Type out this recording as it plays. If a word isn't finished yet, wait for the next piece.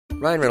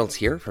Ryan Reynolds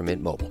here from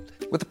Mint Mobile.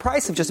 With the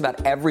price of just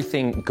about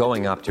everything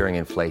going up during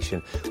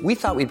inflation, we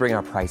thought we'd bring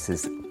our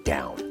prices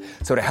down.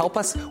 So to help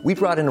us, we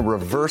brought in a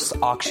reverse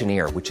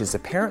auctioneer, which is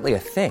apparently a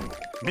thing.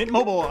 Mint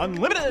Mobile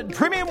Unlimited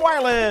Premium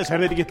Wireless. How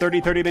to get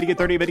 30, 30, bit to get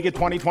 30, bit to get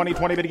 20, 20,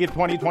 20, bit to get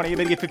 20, 20,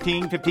 bit to get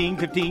 15, 15,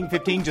 15,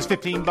 15, just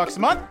 $15 a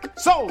month?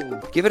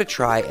 Sold! Give it a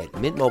try at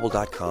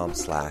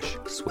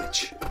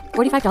mintmobile.com/switch.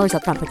 $45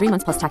 up front for 3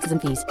 months plus taxes and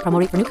fees. Promo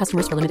rate for new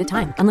customers for limited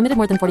time. Unlimited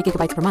more than 40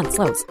 gigabytes per month.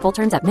 Slows full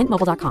terms at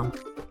mintmobile.com.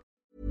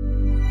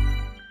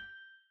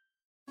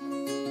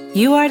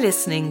 You are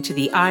listening to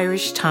the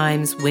Irish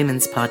Times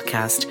Women's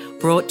Podcast,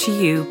 brought to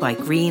you by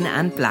Green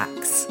and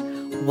Blacks.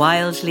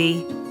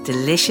 Wildly,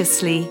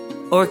 deliciously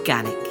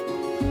organic.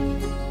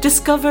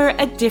 Discover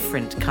a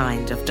different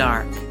kind of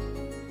dark.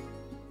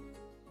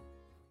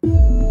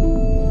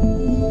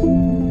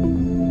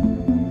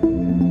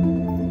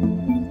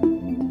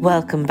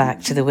 Welcome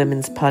back to the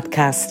Women's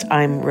Podcast.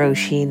 I'm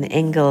Roisin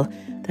Ingle.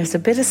 There's a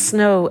bit of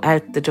snow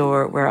out the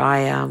door where I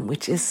am,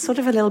 which is sort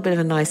of a little bit of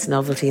a nice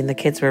novelty, and the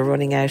kids were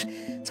running out.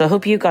 So I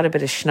hope you got a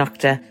bit of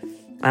schnockta.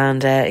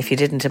 And if you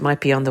didn't, it might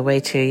be on the way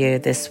to you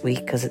this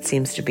week because it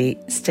seems to be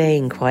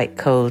staying quite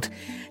cold.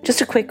 Just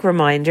a quick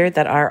reminder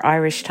that our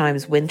Irish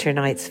Times Winter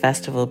Nights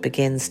Festival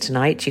begins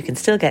tonight. You can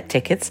still get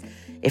tickets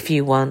if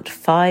you want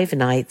 5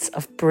 nights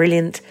of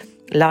brilliant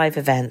live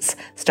events,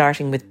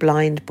 starting with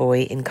Blind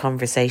Boy in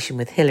conversation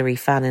with Hilary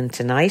Fannin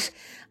tonight,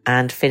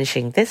 and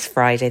finishing this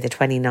Friday, the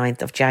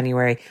 29th of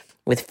January,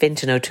 with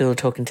Fintan O'Toole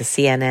talking to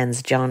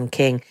CNN's John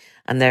King.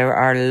 And there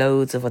are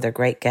loads of other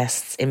great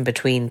guests in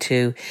between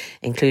too,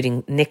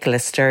 including Nicola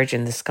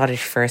Sturgeon, the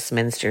Scottish First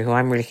Minister, who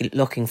I'm really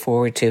looking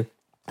forward to.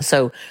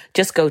 So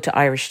just go to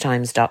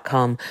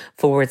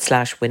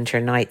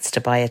irishtimes.com/winter nights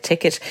to buy a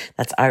ticket.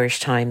 That's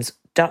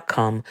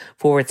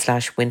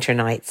irishtimes.com/winter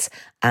nights.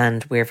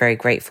 And we're very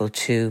grateful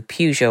to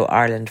Peugeot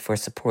Ireland for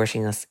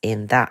supporting us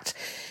in that.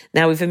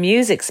 Now, we've a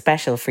music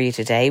special for you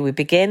today. We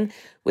begin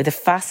with a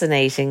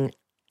fascinating,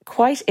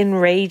 quite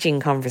enraging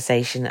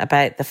conversation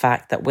about the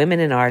fact that women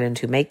in Ireland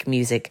who make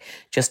music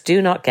just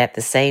do not get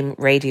the same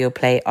radio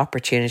play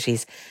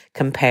opportunities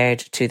compared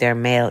to their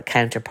male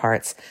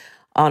counterparts.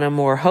 On a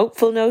more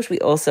hopeful note, we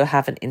also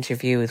have an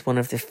interview with one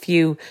of the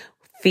few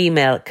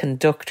female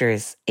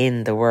conductors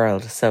in the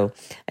world. So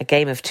a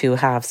game of two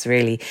halves,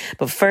 really.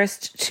 But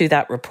first to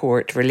that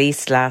report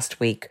released last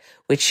week,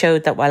 which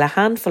showed that while a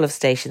handful of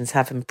stations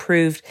have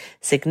improved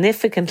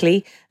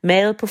significantly,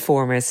 male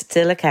performers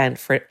still account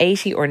for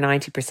 80 or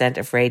 90%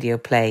 of radio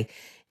play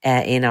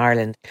in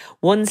Ireland.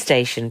 One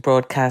station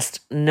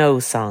broadcast no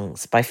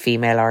songs by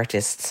female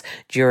artists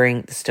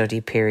during the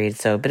study period.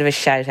 So a bit of a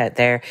shout out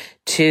there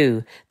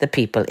to the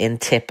people in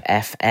Tip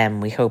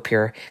FM. We hope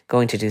you're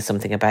going to do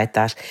something about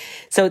that.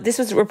 So this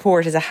was a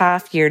report as a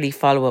half-yearly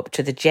follow-up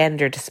to the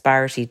Gender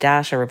Disparity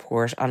Data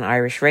Report on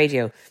Irish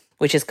Radio,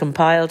 which is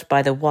compiled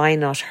by the Why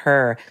Not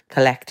Her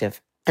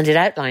collective. And it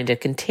outlined a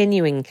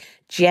continuing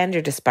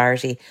gender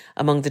disparity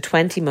among the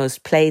 20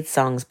 most played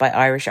songs by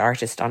Irish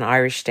artists on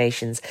Irish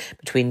stations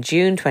between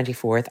June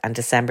 24th and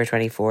December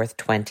 24th,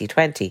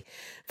 2020.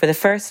 For the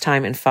first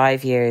time in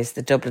 5 years,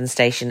 the Dublin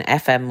station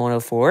FM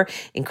 104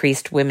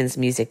 increased women's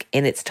music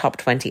in its top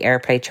 20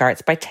 airplay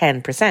charts by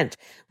 10%,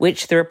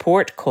 which the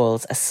report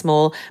calls a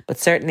small but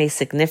certainly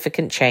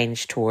significant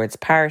change towards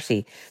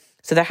parity.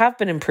 So there have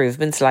been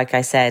improvements, like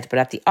I said, but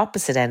at the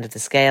opposite end of the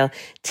scale,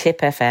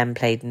 Tip FM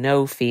played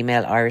no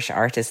female Irish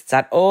artists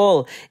at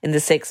all in the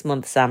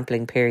 6-month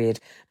sampling period.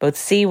 Both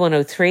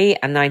C103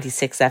 and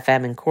 96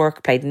 FM in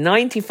Cork played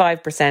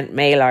 95%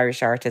 male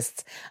Irish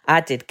artists,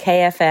 as did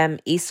KFM,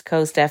 East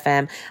Coast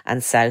FM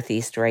and South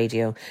East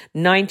Radio.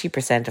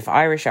 90% of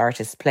Irish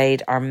artists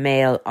played are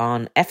male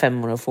on FM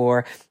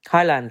 104,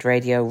 Highland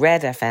Radio,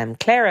 Red FM,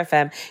 Clare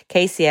FM,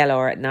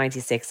 KCLR at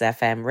 96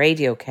 FM,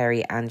 Radio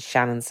Kerry and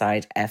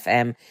Shannonside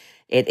FM.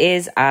 It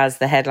is, as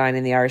the headline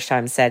in the Irish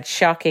Times said,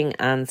 shocking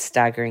and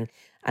staggering.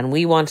 And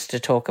we wanted to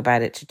talk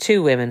about it to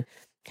two women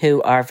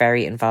who are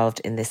very involved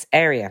in this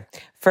area.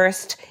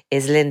 First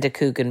is Linda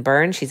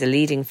Coogan-Byrne. She's a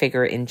leading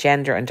figure in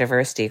gender and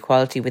diversity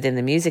equality within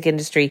the music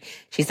industry.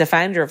 She's the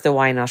founder of the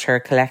Why Not Her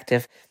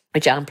collective,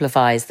 which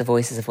amplifies the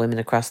voices of women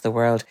across the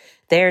world.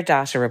 Their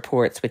data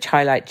reports, which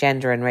highlight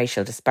gender and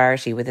racial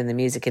disparity within the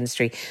music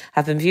industry,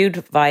 have been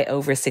viewed by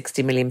over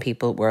 60 million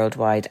people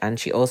worldwide, and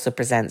she also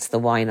presents the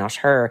Why Not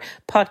Her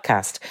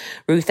podcast.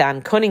 Ruth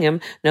Ann Cunningham,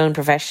 known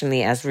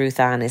professionally as Ruth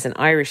Ann, is an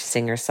Irish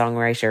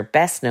singer-songwriter,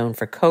 best known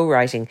for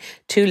co-writing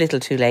Too Little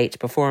Too Late,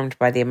 performed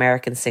by the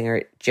American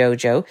singer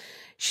JoJo.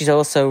 She's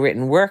also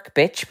written Work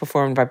Bitch,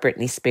 performed by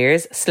Britney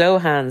Spears, Slow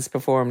Hands,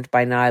 performed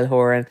by Niall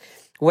Horan,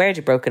 Where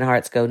Do Broken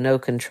Hearts Go? No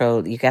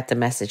Control. You get the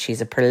message.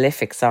 She's a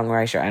prolific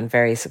songwriter and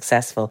very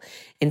successful.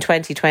 In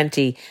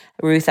 2020,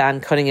 Ruth Ann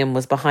Cunningham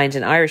was behind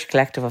an Irish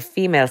collective of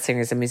female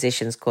singers and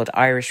musicians called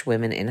Irish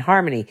Women in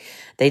Harmony.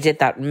 They did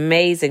that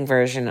amazing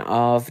version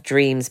of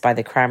Dreams by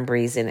the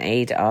Cranberries in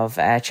aid of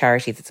a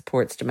charity that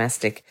supports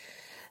domestic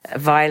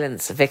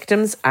violence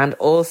victims. And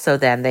also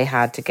then they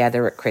had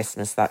Together at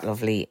Christmas, that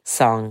lovely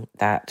song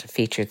that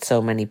featured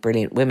so many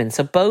brilliant women.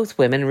 So both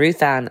women,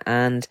 Ruth Ann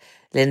and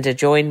Linda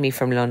joined me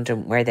from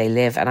London, where they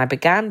live, and I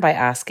began by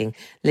asking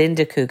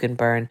Linda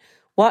Coogan-Byrne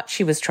what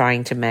she was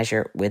trying to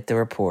measure with the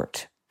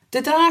report.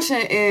 The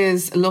data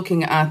is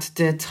looking at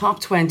the top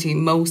 20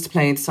 most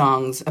played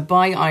songs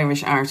by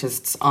Irish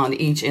artists on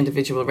each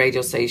individual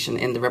radio station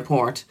in the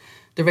report.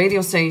 The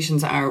radio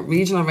stations are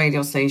regional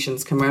radio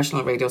stations,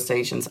 commercial radio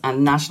stations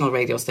and national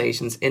radio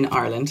stations in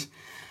Ireland.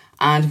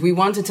 And we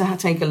wanted to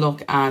take a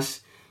look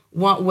at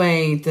what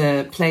way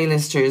the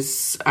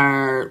playlisters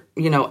are,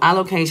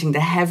 allocating the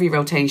heavy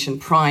rotation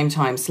prime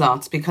time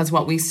slots, because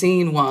what we've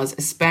seen was,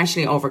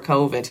 especially over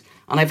COVID,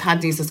 and I've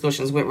had these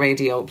discussions with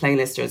radio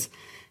playlisters,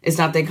 is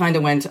that they kind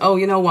of went, oh,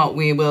 you know what,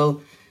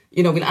 we'll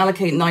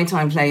allocate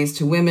nighttime plays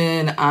to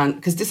women, and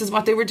because this is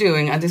what they were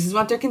doing and this is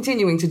what they're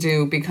continuing to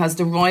do, because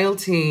the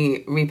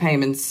royalty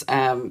repayments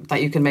that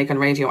you can make on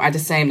radio are the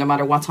same no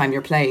matter what time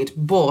you're played.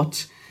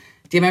 But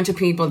the amount of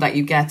people that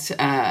you get,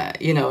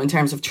 in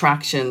terms of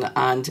traction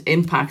and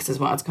impacts is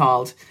what it's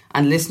called,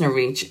 and listener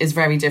reach is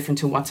very different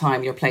to what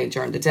time you're played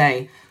during the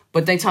day.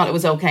 But they thought it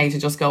was okay to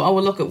just go, oh,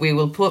 well, look, we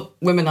will put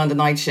women on the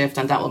night shift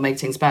and that will make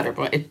things better.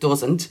 But it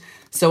doesn't.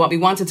 So what we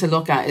wanted to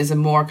look at is a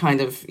more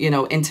kind of,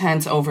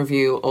 intense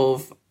overview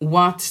of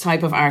what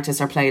type of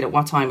artists are played at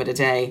what time of the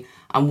day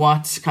and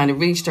what kind of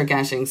reach they're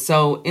getting.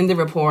 So in the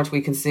report,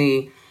 we can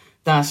see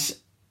that,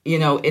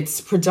 it's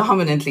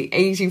predominantly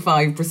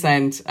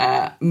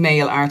 85%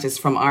 male artists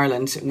from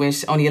Ireland,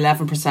 with only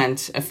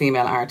 11% of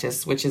female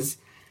artists, which is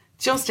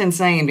just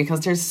insane,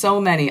 because there's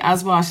so many,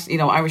 as what,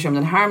 Irish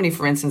Women in Harmony,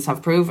 for instance,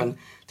 have proven.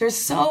 There's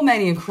so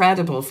many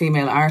incredible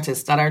female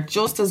artists that are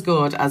just as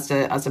good as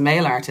the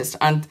male artist.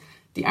 And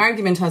the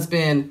argument has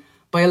been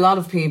by a lot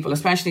of people,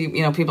 especially,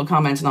 people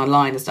commenting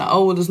online, is that,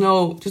 oh, well, there's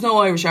no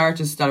Irish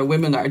artists that are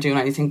women that are doing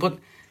anything. But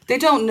they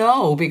don't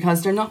know,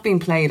 because they're not being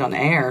played on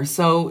air.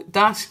 So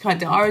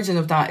the origin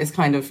of that is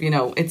kind of,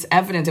 it's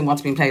evident in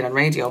what's being played on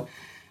radio.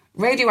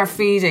 Radio are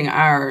feeding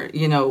our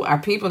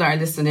people that are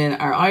listening,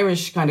 our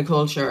Irish kind of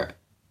culture,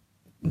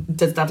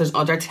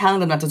 they're telling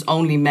them that there's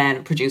only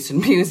men producing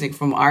music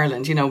from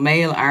Ireland,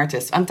 male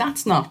artists, and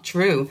that's not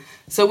true.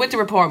 So with the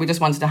report, we just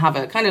wanted to have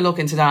a kind of look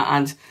into that.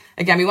 And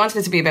again, we wanted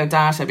it to be about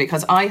data,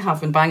 because I have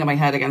been banging my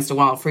head against the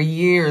wall for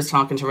years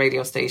talking to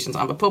radio stations.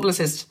 I'm a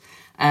publicist,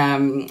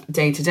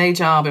 day-to-day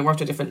job. I worked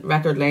with different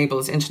record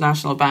labels,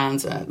 international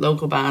bands,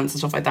 local bands and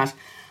stuff like that.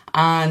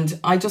 And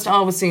I just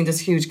always seen this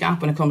huge gap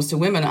when it comes to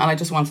women, and I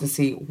just wanted to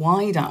see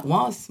why that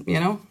was,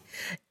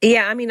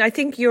 Yeah, I mean, I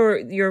think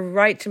you're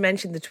right to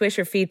mention the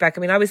Twitter feedback.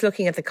 I mean, I was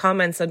looking at the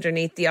comments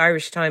underneath the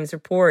Irish Times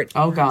report.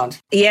 Oh, God.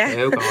 Yeah.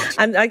 Oh, God.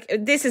 And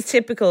this is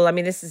typical. I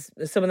mean,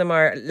 some of them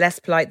are less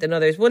polite than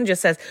others. One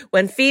just says,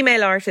 when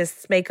female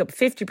artists make up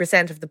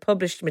 50% of the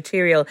published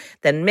material,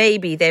 then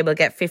maybe they will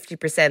get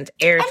 50%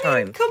 airtime.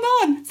 I mean, come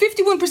on.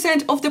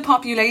 51% of the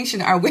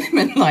population are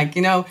women.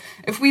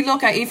 If we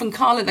look at even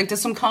college,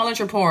 there's some college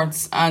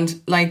reports,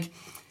 and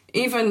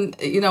even,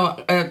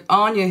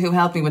 Anya, who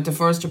helped me with the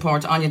first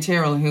report, Anya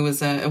Tyrrell, who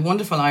is a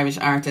wonderful Irish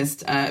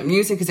artist.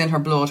 Music is in her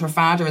blood. Her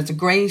father is a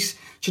great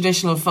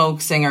traditional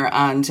folk singer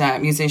and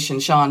musician,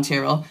 Sean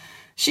Tyrrell.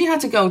 She had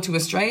to go to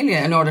Australia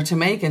in order to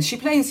make it. She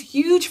plays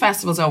huge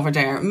festivals over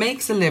there,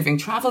 makes a living,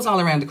 travels all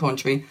around the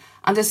country.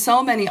 And there's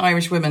so many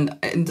Irish women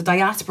in the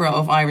diaspora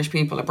of Irish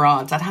people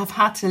abroad that have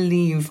had to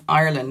leave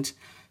Ireland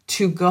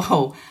to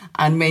go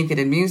and make it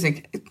in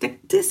music.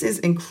 This is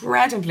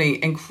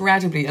incredibly,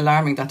 incredibly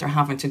alarming that they're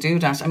having to do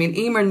that. I mean,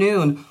 Emer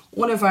Noon,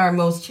 one of our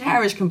most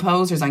cherished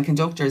composers and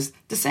conductors,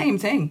 the same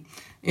thing.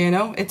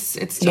 It's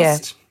just... Yeah.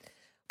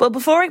 Well,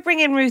 before I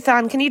bring in Ruth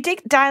Ann, can you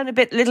dig down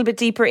a little bit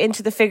deeper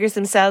into the figures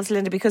themselves,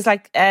 Linda? Because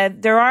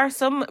there are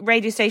some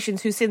radio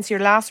stations who, since your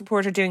last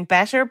report, are doing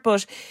better.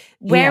 But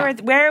where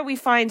are we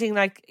finding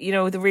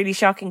the really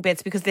shocking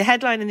bits? Because the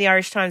headline in the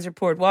Irish Times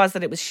report was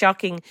that it was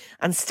shocking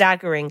and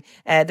staggering,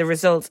 the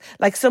results.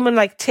 Like someone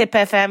like Tip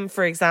FM,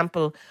 for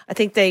example, I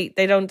think they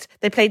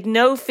played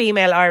no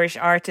female Irish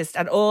artist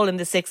at all in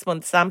the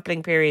 6-month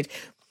sampling period,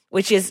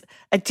 which is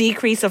a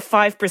decrease of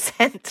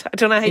 5%. I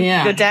don't know how you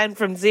can go down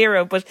from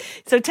zero. But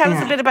so tell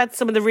us a bit about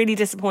some of the really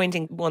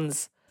disappointing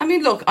ones. I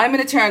mean, look, I'm an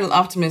eternal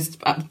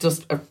optimist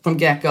just from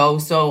get-go.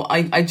 So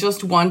I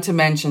just want to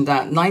mention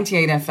that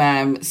 98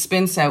 FM,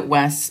 Spin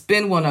Southwest,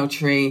 Spin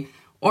 103,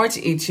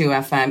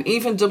 RTE2 FM,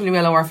 even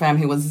WLO FM,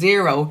 who was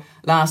 0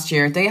 last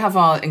year, they have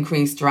all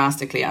increased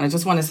drastically. And I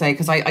just want to say,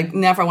 because I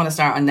never want to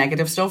start on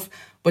negative stuff,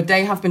 but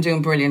they have been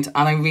doing brilliant.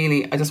 And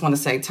I just want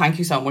to say thank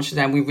you so much to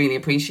them. We really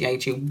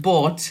appreciate you.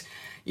 But,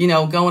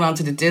 going on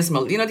to the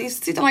dismal,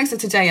 see the likes of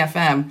Today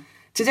FM.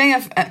 Today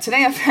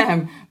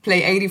FM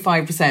play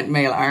 85%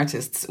 male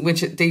artists,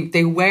 which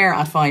they were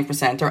at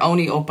 5%. They're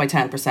only up by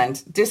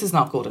 10%. This is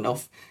not good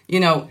enough.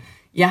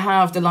 You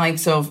have the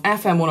likes of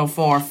FM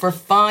 104. For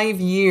 5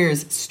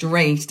 years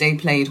straight, they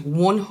played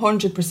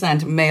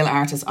 100% male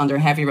artists on their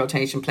heavy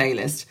rotation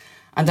playlist.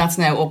 And that's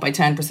now up by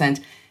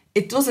 10%.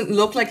 it doesn't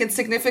look like it's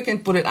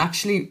significant, but it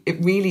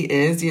really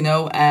is, you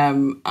know.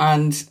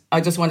 And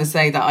I just want to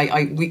say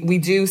that we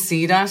do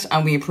see that,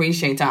 and we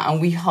appreciate that, and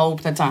we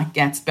hope that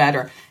gets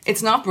better.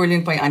 It's not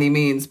brilliant by any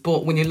means,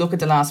 but when you look at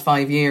the last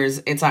 5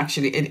 years, it's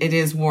actually, it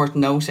is worth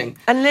noting.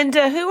 And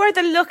Linda, who are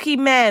the lucky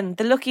men,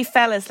 the lucky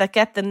fellas that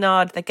get the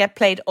nod, that get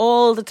played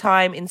all the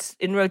time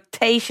in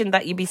rotation,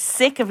 that you'd be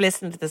sick of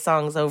listening to the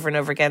songs over and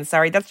over again?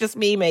 Sorry, that's just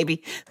me,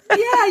 maybe.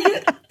 Yeah,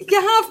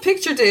 you have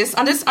Picture This,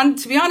 and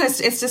to be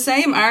honest, it's the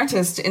same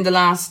artist in the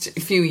last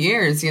few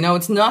years. You know,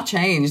 it's not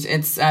changed.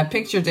 It's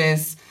Picture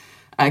This,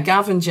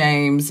 Gavin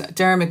James,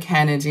 Dermot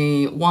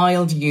Kennedy,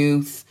 Wild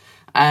Youth.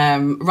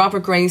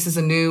 Robert Grace is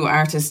a new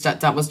artist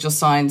that was just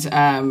signed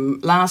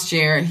last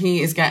year.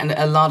 He is getting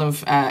a lot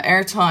of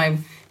airtime.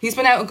 He's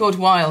been out a good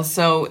while,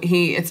 so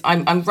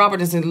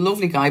Robert is a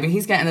lovely guy, but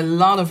he's getting a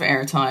lot of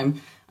airtime.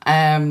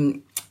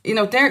 You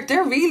know,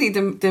 they're really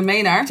the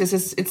main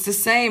artists. It's the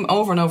same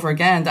over and over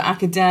again. The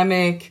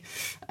Academic,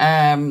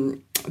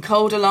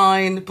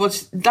 Codaline,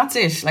 but that's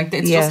it. Like,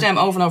 it's just them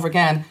over and over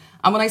again.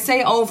 And when I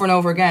say over and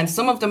over again,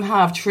 some of them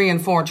have 3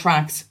 and 4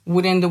 tracks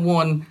within the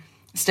one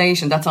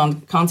station that's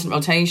on constant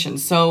rotation.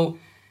 So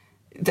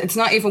it's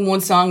not even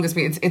one song this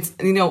week. It's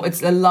you know,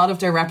 it's a lot of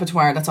their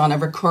repertoire that's on a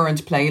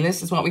recurrent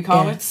playlist, is what we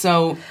call it.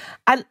 So.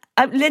 And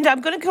Linda,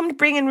 I'm going to come to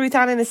bring in Ruth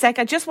Ann in a sec.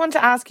 I just want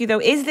to ask you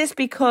though, is this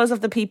because of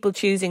the people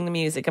choosing the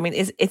music? I mean,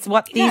 it's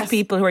what these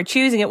people who are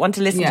choosing it want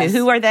to listen to?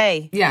 Who are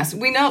they? Yes,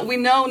 we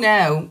know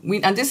now,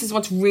 and this is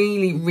what's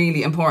really,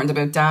 really important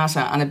about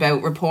data and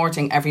about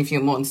reporting every few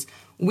months.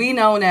 We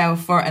know now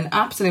for an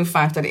absolute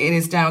fact that it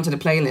is down to the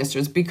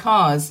playlisters,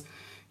 because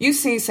you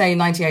see, say,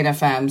 98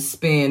 FM,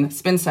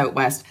 Spin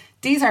Southwest.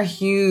 These are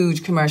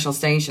huge commercial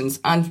stations.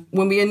 And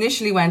when we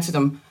initially went to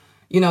them,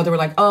 you know, they were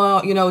like,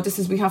 oh, you know,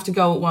 we have to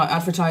go what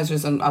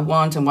advertisers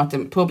want and what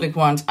the public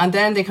want. And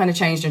then they kind of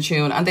changed their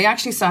tune, and they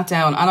actually sat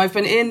down, and I've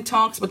been in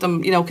talks with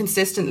them, you know,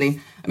 consistently.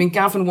 I mean,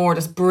 Gavin Ward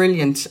is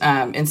brilliant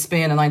in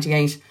Spain and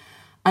 98.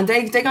 And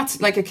they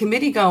got like a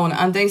committee going,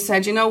 and they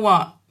said, you know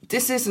what,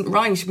 this isn't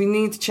right. We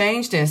need to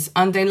change this.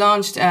 And they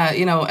launched, a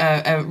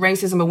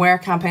racism aware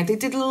campaign. They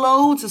did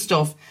loads of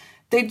stuff.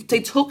 They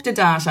took the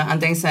data and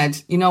they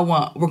said, you know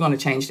what, we're going to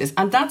change this.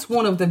 And that's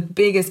one of the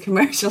biggest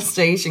commercial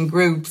station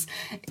groups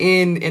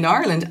in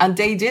Ireland. And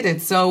they did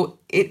it. So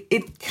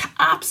it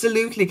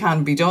absolutely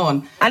can be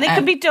done. And it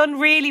can be done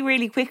really,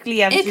 really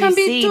quickly. As we've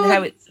seen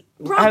how it's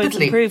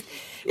improved.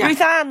 Yeah.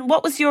 Ruth Ann,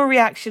 what was your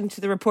reaction to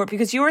the report?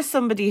 Because you're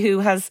somebody who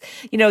has,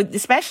 you know,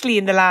 especially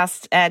in the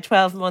last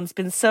 12 months,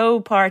 been so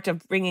part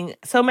of bringing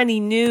so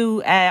many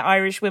new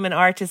Irish women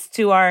artists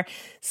to our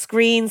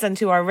screens and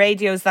to our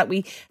radios that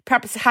we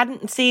perhaps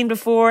hadn't seen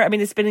before. I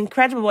mean, it's been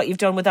incredible what you've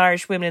done with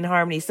Irish Women in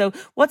Harmony. So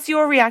what's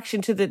your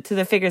reaction to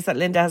the figures that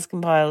Linda has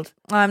compiled?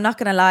 Well, I'm not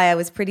going to lie, I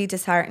was pretty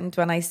disheartened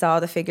when I saw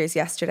the figures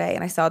yesterday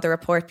and I saw the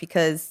report,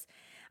 because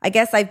I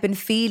guess I've been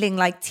feeling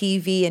like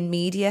TV and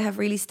media have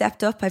really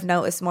stepped up. I've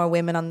noticed more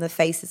women on the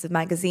faces of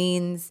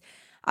magazines.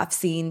 I've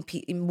seen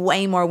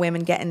way more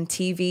women getting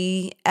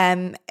TV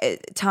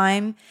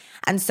time.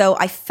 And so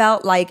I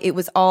felt like it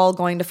was all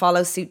going to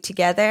follow suit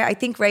together. I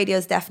think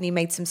radio's definitely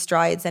made some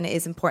strides, and it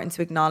is important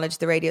to acknowledge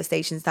the radio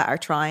stations that are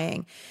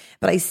trying.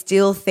 But I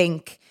still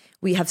think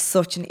we have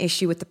such an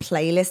issue with the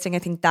playlisting. I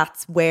think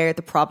that's where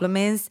the problem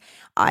is.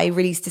 I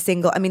released a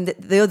single. I mean,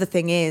 the other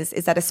thing is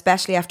that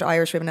especially after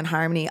Irish Women in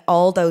Harmony,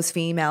 all those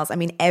females, I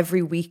mean,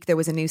 every week there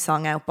was a new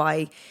song out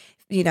by,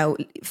 you know,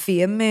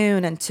 Fia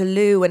Moon and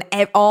Toulouse,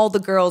 and all the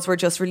girls were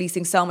just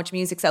releasing so much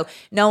music. So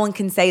no one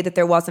can say that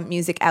there wasn't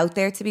music out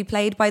there to be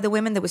played by the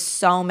women. There was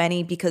so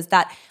many, because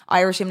that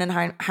Irish Women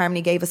in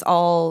Harmony gave us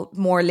all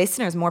more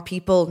listeners, more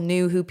people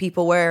knew who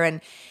people were and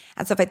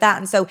stuff like that.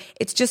 And so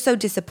it's just so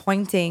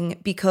disappointing,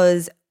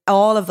 because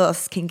all of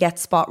us can get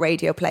spot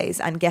radio plays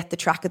and get the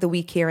track of the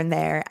week here and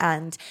there,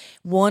 and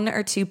 1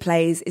 or 2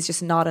 plays is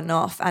just not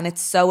enough, and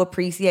it's so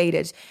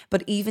appreciated.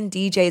 But even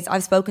DJs,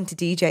 I've spoken to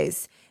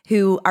DJs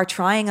who are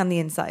trying on the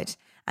inside,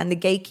 and the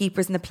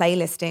gatekeepers and the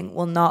playlisting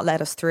will not let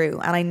us through.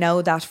 And I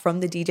know that from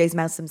the DJs'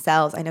 mouths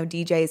themselves. I know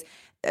DJs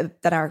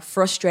that are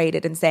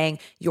frustrated and saying,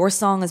 your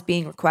song is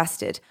being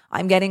requested.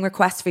 I'm getting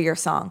requests for your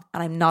song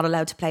and I'm not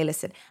allowed to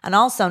playlist it. And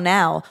also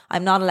now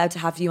I'm not allowed to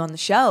have you on the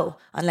show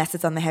unless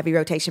it's on the heavy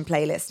rotation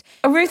playlist.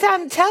 Ruth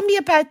Ann, tell me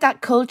about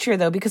that culture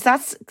though, because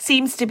that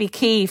seems to be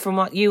key from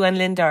what you and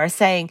Linda are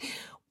saying.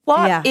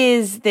 What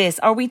is this?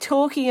 Are we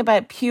talking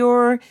about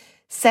pure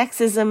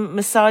sexism,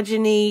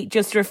 misogyny,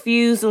 just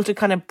refusal to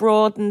kind of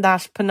broaden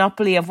that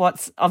panoply of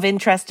what's of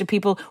interest to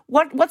people?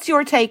 What's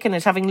your take on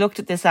it, having looked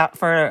at this out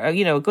for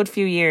a good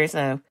few years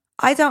now?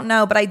 I don't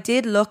know, but I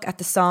did look at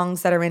the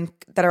songs that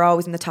are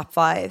always in the top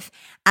 5,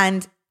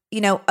 and you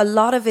know, a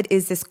lot of it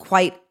is this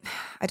quite,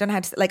 I don't know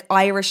how to say, like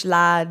Irish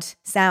lad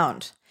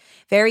sound,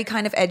 very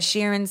kind of Ed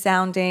Sheeran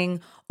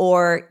sounding,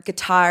 or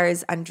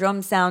guitars and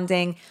drum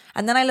sounding.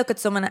 And then I look at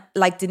someone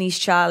like Denise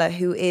Chala,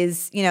 who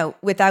is, you know,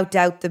 without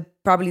doubt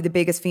probably the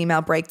biggest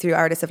female breakthrough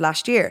artist of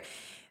last year.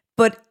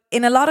 But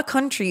in a lot of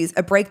countries,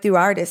 a breakthrough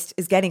artist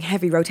is getting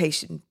heavy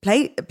rotation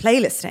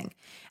playlisting.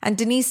 And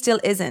Denise still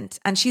isn't.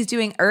 And she's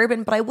doing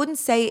urban, but I wouldn't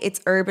say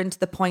it's urban to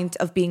the point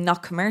of being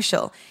not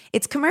commercial.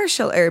 It's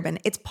commercial urban.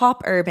 It's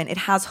pop urban. It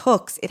has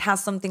hooks. It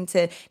has something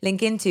to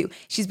link into.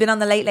 She's been on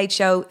the Late Late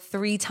Show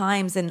 3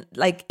 times in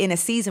a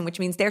season, which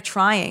means they're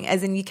trying.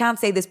 As in, you can't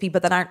say there's people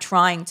that aren't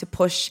trying to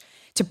push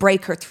to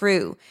break her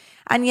through.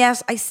 And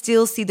yet I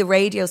still see the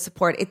radio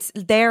support. It's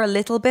there a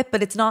little bit,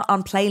 but it's not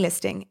on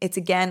playlisting. It's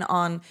again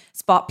on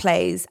spot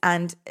plays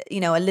and,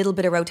 a little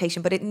bit of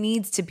rotation, but it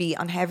needs to be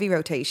on heavy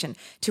rotation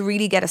to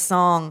really get a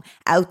song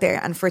out there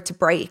and for it to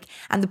break.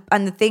 And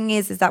the thing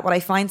is that what I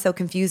find so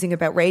confusing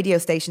about radio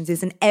stations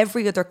is in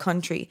every other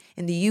country,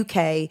 in the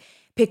UK,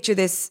 picture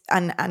this,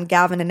 and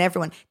Gavin and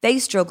everyone, they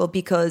struggle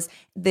because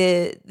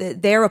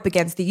they're up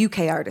against the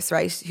UK artists,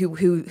 right?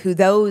 Who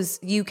those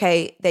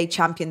UK, they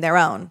champion their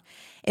own.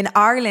 In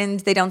Ireland,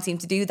 they don't seem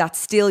to do that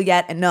still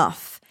yet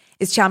enough,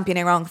 is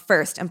championing our own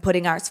first and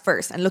putting ours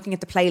first and looking at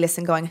the playlist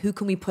and going, who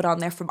can we put on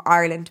there from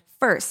Ireland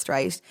first,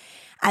 right?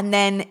 And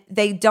then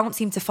they don't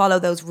seem to follow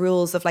those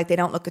rules of they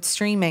don't look at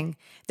streaming.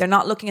 They're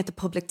not looking at the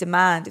public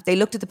demand. If they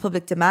looked at the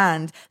public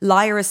demand,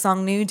 Lyra's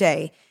song New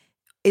Day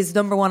is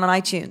number 1 on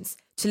iTunes.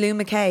 Tulu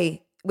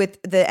McKay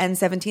with the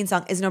N17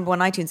 song is number 1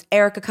 on iTunes.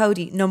 Erica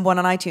Cody, number 1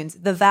 on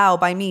iTunes. The Vow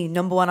by Me,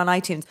 number 1 on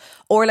iTunes.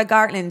 Orla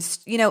Gartland,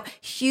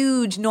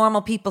 huge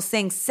normal people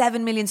sing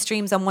 7 million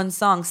streams on one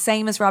song,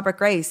 same as Robert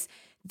Grace.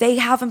 They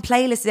haven't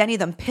playlisted any of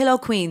them. Pillow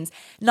Queens,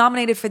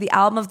 nominated for the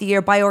Album of the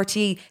Year by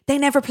RTÉ. They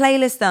never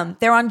playlist them.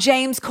 They're on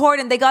James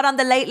Corden. They got on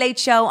the Late Late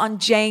Show on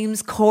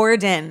James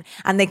Corden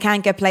and they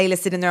can't get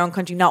playlisted in their own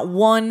country. Not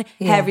one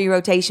heavy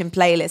rotation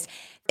playlist.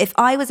 If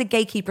I was a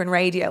gatekeeper in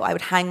radio, I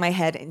would hang my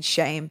head in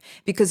shame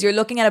because you're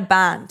looking at a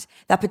band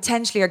that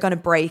potentially are going to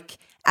break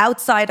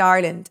outside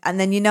Ireland and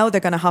then they're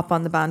going to hop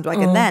on the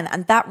bandwagon then.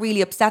 And that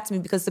really upsets me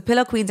because the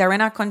Pillow Queens are in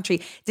our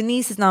country.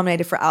 Denise is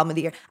nominated for Album of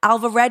the Year.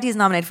 Alva Reddy is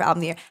nominated for Album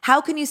of the Year. How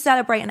can you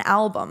celebrate an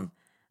album?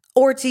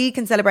 RTÉ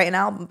can celebrate an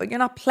album, but you're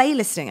not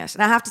playlisting it.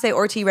 And I have to say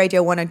RTÉ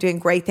Radio 1 are doing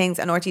great things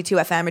and RTÉ 2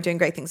 FM are doing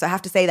great things. So I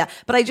have to say that.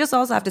 But I just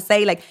also have to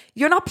say,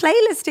 you're not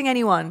playlisting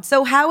anyone.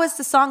 So how is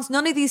the songs,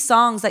 none of these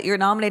songs that you're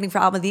nominating for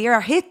Album of the Year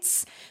are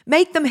hits.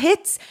 Make them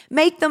hits.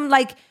 Make them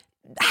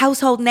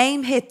household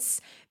name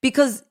hits.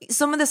 Because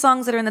some of the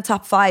songs that are in the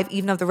top 5,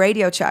 even of the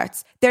radio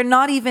charts, they're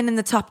not even in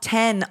the top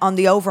 10 on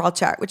the overall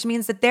chart, which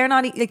means that they're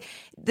not,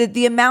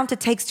 the amount it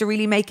takes to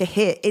really make a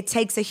hit, it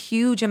takes a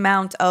huge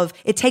amount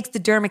it takes the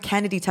Dermot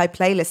Kennedy type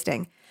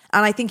playlisting.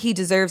 And I think he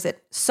deserves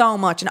it so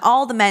much. And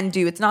all the men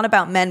do. It's not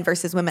about men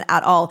versus women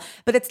at all.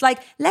 But it's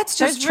let's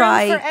just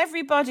try. There's room for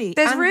everybody.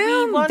 There's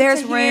room. We want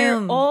to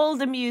hear all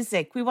the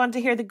music. We want to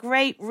hear the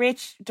great,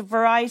 rich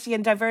variety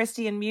and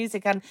diversity in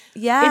music. And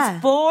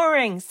it's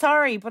boring.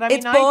 Sorry, but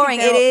it's boring.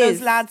 I think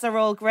those lads are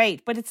all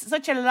great. But it's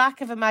such a lack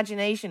of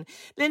imagination.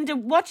 Linda,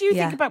 what do you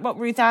think about what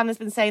Ruth Ann has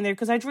been saying there?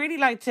 Because I'd really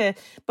like to,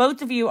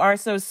 both of you are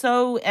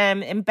so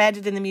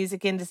embedded in the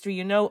music industry.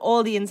 You know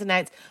all the ins and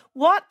outs.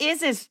 What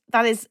is it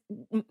that is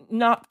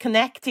not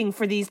connecting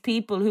for these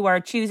people who are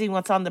choosing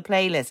what's on the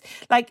playlist?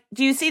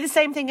 Do you see the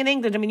same thing in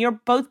England? I mean, you're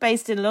both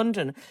based in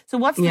London. So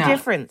what's the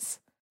difference?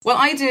 Well,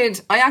 I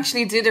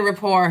actually did a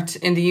report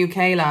in the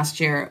UK last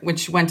year,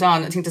 which went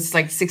on, I think there's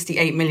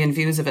 68 million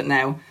views of it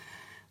now.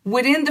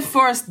 Within the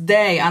first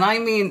day, and I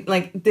mean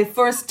the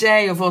first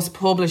day of us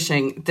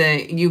publishing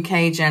the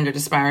UK Gender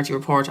Disparity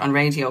Report on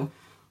radio,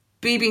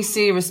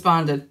 BBC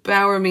responded,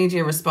 Bauer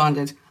Media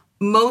responded,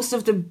 most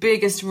of the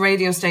biggest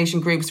radio station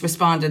groups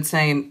responded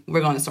saying,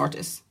 we're going to sort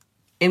this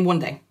in one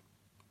day.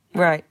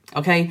 Right.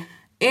 Okay.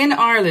 In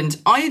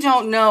Ireland, I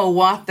don't know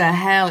what the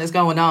hell is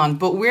going on,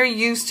 but we're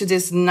used to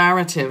this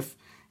narrative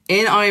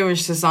in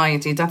Irish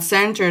society that's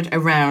centred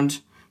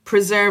around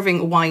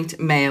preserving white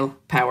male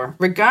power,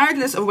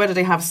 regardless of whether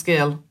they have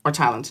skill or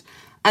talent.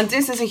 And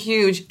this is a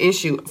huge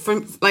issue.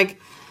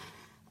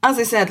 As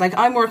I said,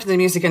 I'm working in the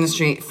music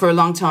industry for a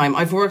long time.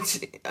 I've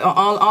worked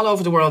all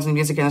over the world in the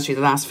music industry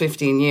the last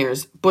 15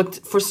 years.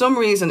 But for some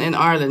reason in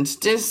Ireland,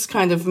 this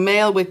kind of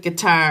male with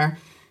guitar,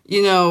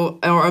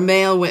 or a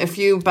male with a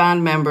few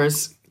band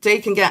members, they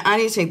can get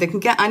anything. They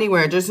can get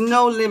anywhere. There's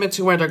no limit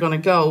to where they're going to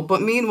go.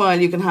 But meanwhile,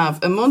 you can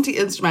have a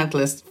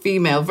multi-instrumentalist,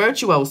 female,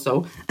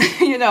 virtuoso,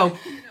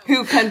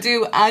 who can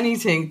do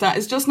anything that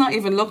is just not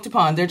even looked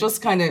upon. They're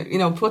just kind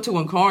of, put to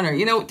one corner.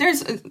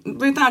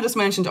 Ruth Ann just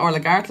mentioned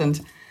Orla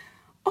Gartland.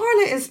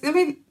 Orla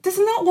there's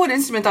not one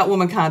instrument that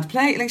woman can't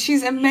play.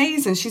 She's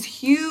amazing. She's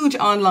huge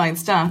online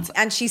stats.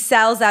 And she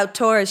sells out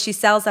tours. She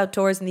sells out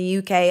tours in the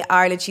UK,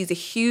 Ireland. She's a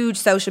huge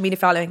social media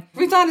following.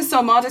 Ruth Ann is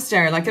so modest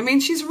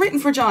there. She's written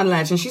for John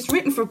Legend. She's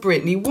written for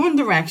Britney, One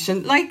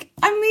Direction.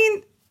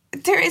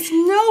 There is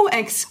no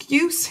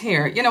excuse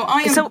here.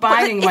 I am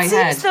banging my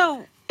head.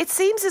 It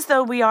seems as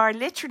though we are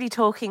literally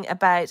talking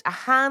about a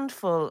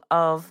handful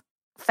of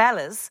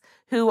fellas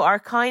who are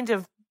kind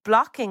of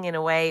blocking in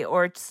a way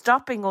or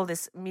stopping all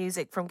this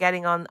music from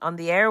getting on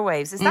the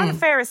airwaves. Is that a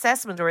fair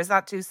assessment or is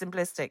that too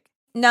simplistic?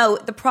 No,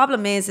 the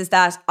problem is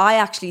that I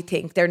actually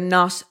think they're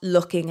not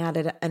looking at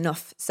it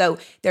enough. So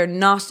they're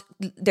not.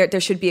 There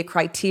should be a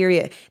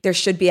criteria. There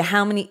should be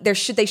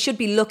they should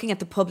be looking at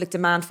the public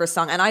demand for a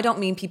song. And I don't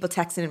mean people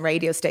texting in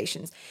radio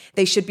stations.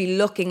 They should be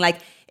looking like,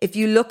 if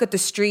you look at the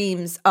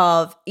streams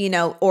of,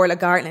 Orla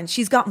Gartland,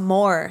 she's got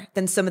more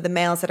than some of the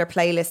males that are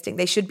playlisting.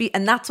 They should be,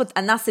 and that's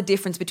the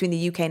difference between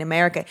the UK and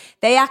America.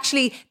 They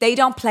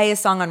don't play a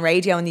song on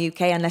radio in the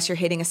UK unless you're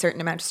hitting a certain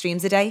amount of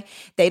streams a day.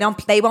 They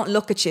won't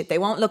look at you. They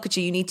won't look at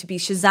you. You need to be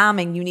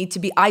Shazamming. You need to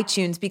be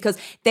iTunes, because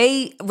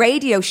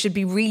radio should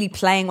be really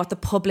playing what the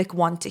public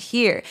want to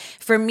hear.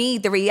 For me,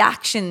 the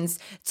reactions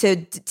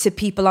to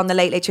people on the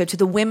Late Late Show, to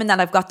the women that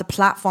have got the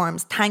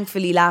platforms,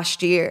 thankfully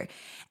last year,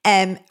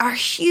 are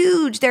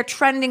huge. They're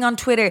trending on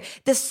Twitter.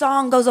 The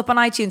song goes up on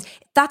iTunes.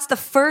 That's the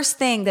first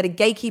thing that a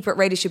gatekeeper at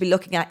radio should be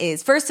looking at.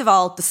 Is, first of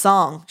all, the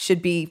song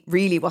should be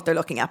really what they're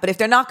looking at. But if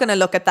they're not going to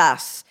look at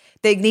that,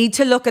 they need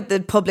to look at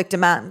the public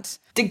demand.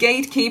 The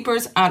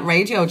gatekeepers at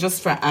radio,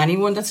 just for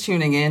anyone that's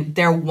tuning in,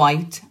 they're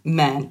white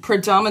men,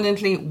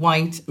 predominantly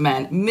white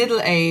men,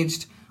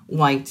 middle-aged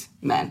white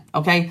men.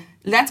 Okay,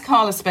 let's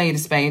call a spade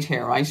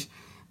here, right?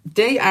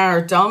 They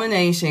are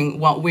dominating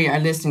what we are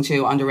listening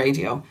to on the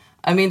radio.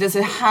 I mean, there's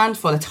a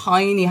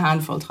tiny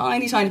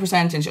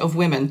percentage of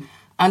women.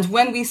 And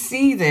when we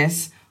see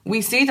this,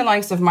 we see the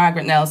likes of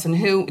Margaret Nelson,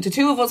 who the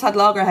two of us had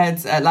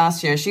loggerheads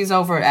last year. She's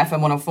over at FM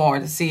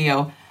 104, the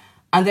CEO.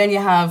 And then you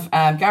have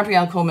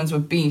Gabrielle Cummins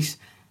with Beat.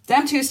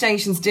 Them two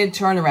stations did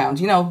turn around.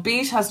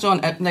 Beat has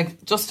done,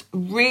 just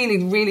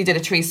really, really did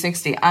a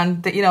 360.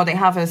 And, they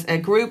have a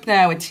group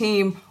now, a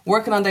team,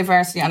 working on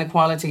diversity and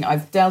equality.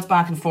 I've dealt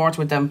back and forth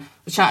with them. I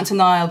was chatting to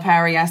Niall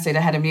Perry yesterday,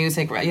 the head of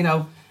music,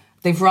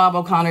 They've Rob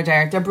O'Connor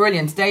there. They're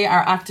brilliant. They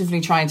are actively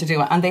trying to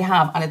do it, and they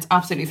have, and it's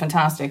absolutely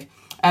fantastic.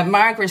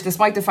 Margaret,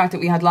 despite the fact that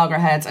we had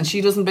loggerheads, and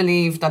she doesn't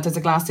believe that there's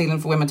a glass ceiling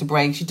for women to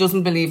break. She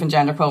doesn't believe in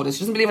gender quotas.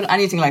 She doesn't believe in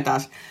anything like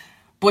that.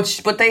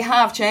 But they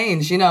have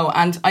changed,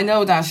 and I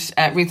know that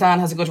Ruth Ann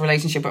has a good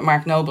relationship with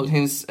Mark Noble,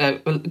 who's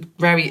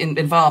very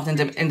involved in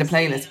the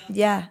playlist.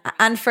 Yeah,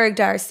 and Ferg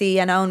Darcy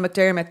and Owen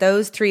McDermott,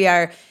 those three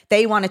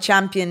they want to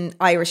champion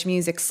Irish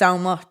music so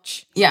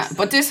much. Yeah,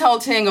 but this whole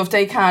thing of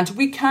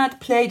we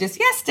can't play this.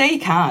 Yes, they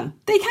can.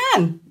 They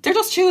can. They're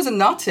just choosing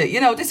not to.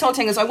 This whole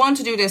thing is, I want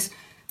to do this.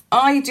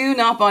 I do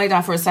not buy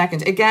that for a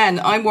second. Again,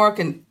 I'm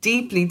working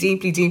deeply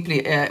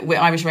with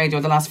Irish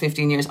radio the last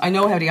 15 years. I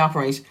know how they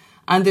operate.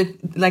 And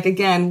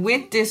again,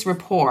 with this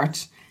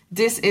report,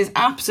 this is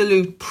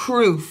absolute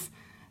proof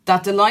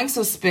that the likes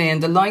of Spin,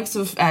 the likes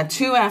of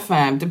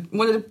 2FM,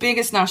 one of the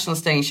biggest national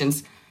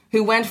stations,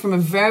 who went from a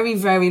very,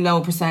 very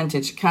low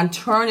percentage, can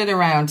turn it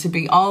around to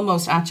be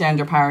almost at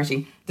gender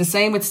parity. The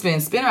same with Spin.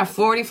 Spin are at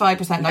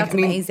 45%. That's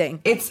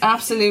amazing. It's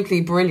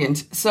absolutely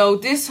brilliant. So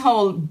this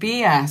whole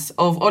BS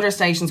of other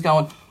stations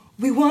going,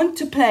 we want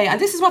to play, and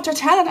this is what they're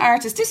telling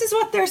artists, this is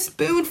what they're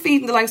spoon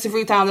feeding the likes of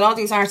Ruth Ann and all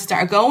these artists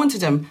that are going to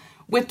them,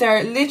 with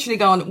their literally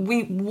going,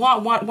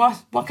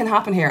 what can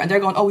happen here? And they're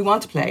going, we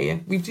want to play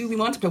you. We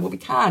want to play, but we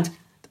can't.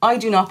 I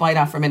do not buy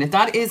that for a minute.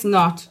 That is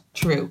not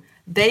true.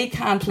 They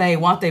can play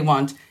what they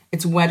want.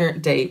 It's whether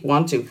they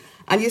want to.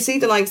 And you see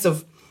the likes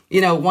of,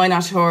 Why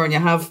Not Her, and you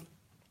have,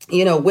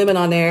 Women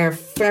on Air,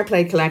 Fair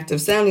Play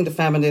Collective, Sounding the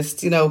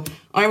Feminists,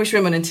 Irish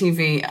Women in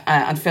TV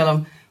and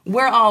Film.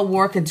 We're all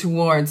working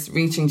towards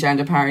reaching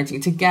gender parity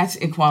to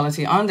get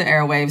equality on the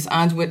airwaves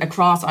and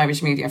across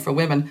Irish media for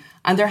women.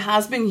 And there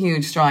has been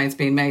huge strides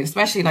being made,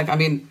 especially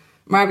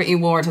Margaret E.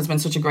 Ward has been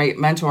such a great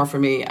mentor for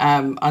me,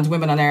 and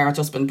Women on Air have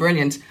just been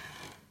brilliant.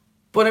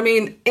 But I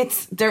mean,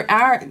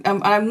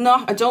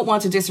 I don't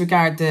want to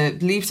disregard the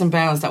leaps and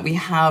bounds that we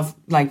have,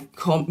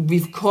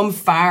 we've come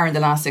far in the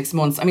last 6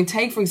 months. I mean,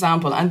 take, for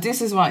example, and this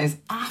is what is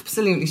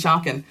absolutely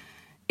shocking.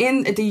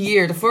 In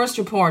the first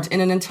report,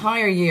 in an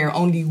entire year,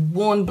 only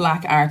one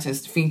black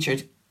artist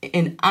featured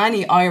in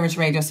any Irish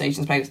radio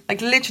station's playlist.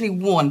 Literally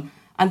one.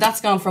 And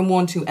that's gone from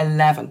 1 to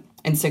 11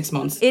 in 6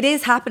 months. It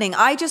is happening.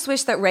 I just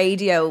wish that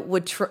radio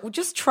would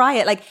just try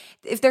it.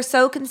 If they're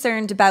so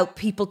concerned about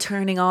people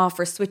turning off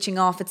or switching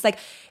off, it's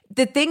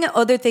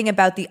other thing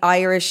about the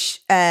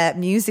Irish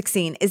music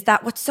scene is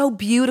that what's so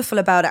beautiful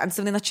about it, and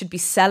something that should be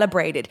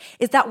celebrated,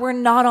 is that we're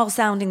not all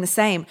sounding the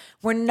same.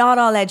 We're not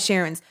all Ed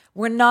Sheerans.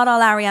 We're not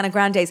all Ariana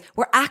Grandes.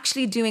 We're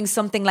actually doing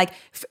something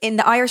in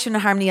the Irish Inner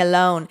Harmony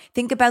alone.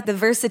 Think about the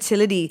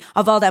versatility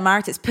of all them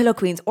artists: Pillow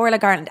Queens, Orla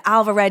Gartland,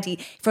 Alva Reddy,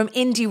 from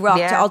indie rock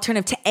to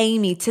alternative to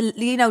Amy to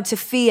to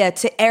Fia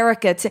to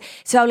Erica to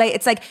Soleil.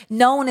 It's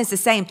no one is the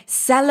same.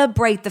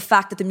 Celebrate the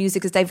fact that the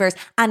music is diverse,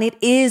 and it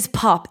is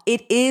pop.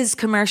 It is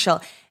commercial.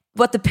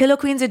 What the Pillow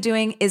Queens are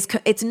doing is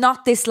it's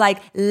not this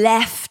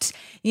left.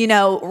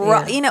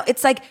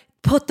 It's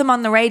put them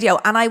on the radio,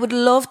 and I would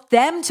love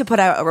them to put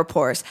out a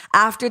report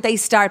after they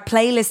start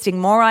playlisting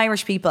more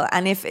Irish people,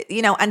 and if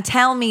and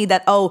tell me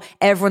that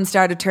everyone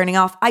started turning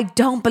off. I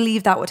don't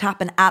believe that would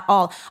happen at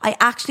all. I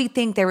actually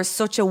think there is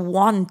such a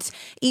want,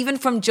 even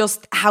from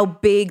just how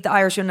big the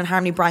Irish Women in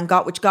Harmony brand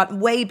got, which got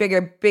way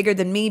bigger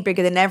than me,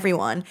 bigger than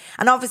everyone.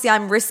 And obviously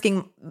I'm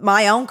risking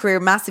my own career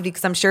massively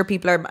because I'm sure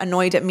people are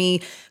annoyed at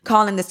me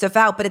calling this stuff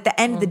out, but at the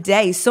end of the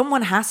day,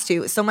 someone has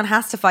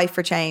to fight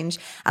for change,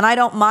 and I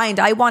don't mind.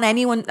 I want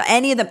any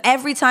of them.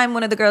 Every time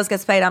one of the girls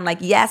gets played, I'm like,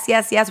 yes,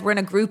 we're in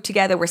a group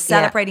together, we're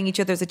celebrating each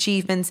other's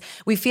achievements,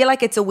 we feel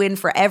like it's a win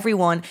for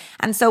everyone.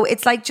 And so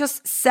it's like,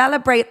 just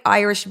celebrate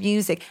Irish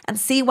music and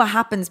see what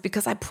happens,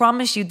 because I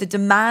promise you the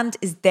demand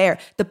is there.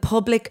 The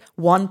public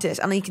want it,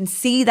 and you can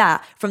see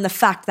that from the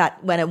fact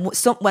that when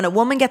a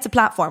woman gets a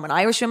platform, when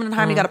Irish Women in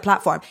Harmony got a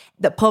platform,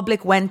 the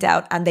public went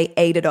out and they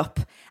ate it up,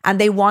 and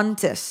they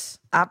want it.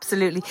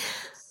 Absolutely.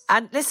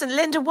 And listen,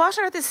 Linda, what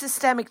are the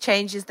systemic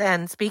changes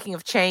then, speaking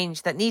of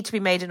change, that need to be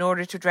made in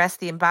order to address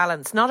the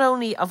imbalance, not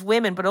only of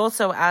women, but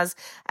also, as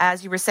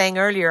you were saying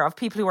earlier, of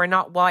people who are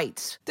not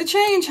white? The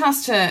change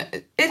has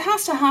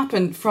to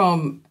happen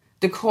from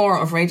the core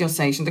of radio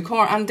station. The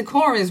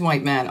core is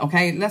white men,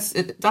 okay?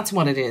 That's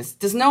what it is.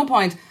 There's no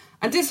point.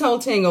 And this whole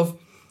thing of,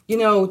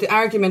 the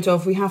argument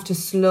of we have to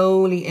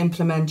slowly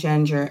implement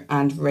gender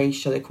and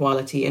racial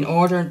equality in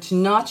order to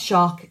not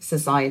shock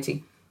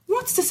society.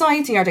 What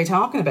society are they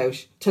talking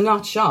about to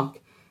not shock?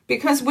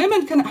 Because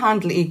women can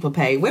handle equal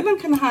pay. Women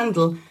can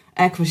handle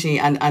equity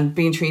and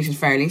being treated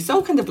fairly.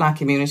 So can the black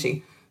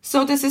community.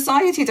 So the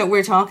society that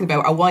we're talking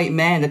about are white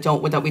men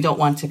that we don't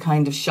want to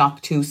kind of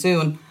shock too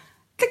soon.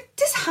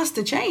 This has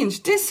to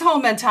change. This whole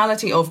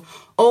mentality of,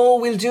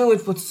 we'll do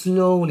it, but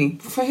slowly.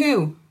 For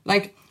who?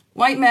 Like,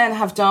 white men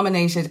have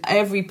dominated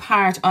every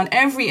part on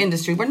every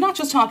industry. We're not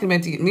just talking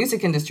about the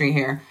music industry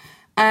here.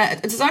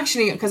 It's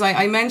actually, because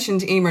I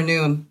mentioned Emer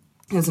Noon,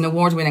 who's an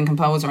award-winning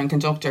composer and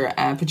conductor,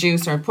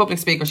 producer, public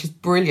speaker. She's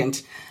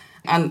brilliant.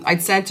 And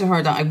I'd said to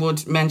her that I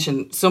would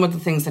mention some of the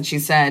things that she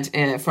said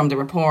from the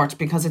report,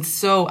 because it's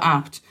so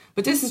apt.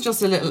 But this is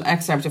just a little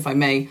excerpt, if I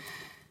may.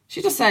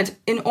 She just said,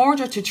 in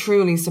order to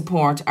truly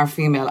support our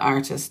female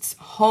artists,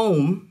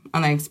 home,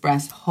 and I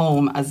express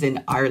home as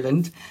in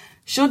Ireland,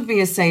 should be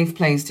a safe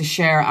place to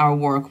share our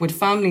work with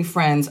family,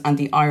 friends and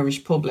the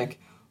Irish public.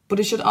 But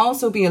it should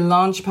also be a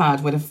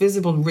launchpad with a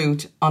visible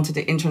route onto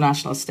the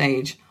international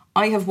stage.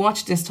 I have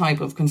watched this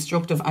type of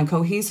constructive and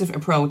cohesive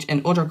approach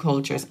in other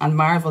cultures and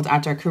marvelled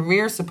at their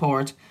career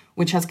support,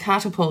 which has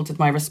catapulted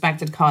my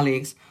respected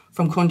colleagues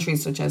from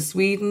countries such as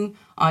Sweden,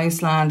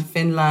 Iceland,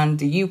 Finland,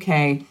 the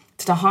UK,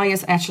 to the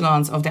highest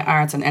echelons of the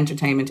arts and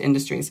entertainment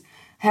industries.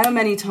 How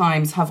many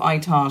times have I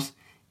thought,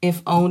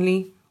 if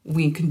only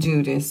we can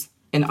do this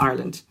in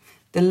Ireland?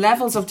 The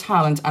levels of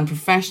talent and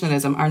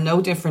professionalism are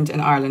no different in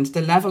Ireland.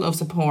 The level of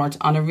support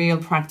on a real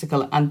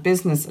practical and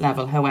business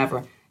level,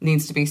 however,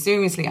 needs to be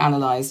seriously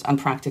analysed and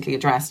practically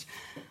addressed.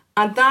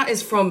 And that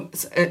is from,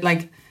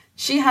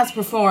 she has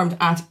performed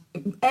at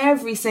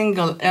every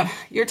single,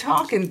 you're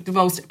talking the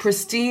most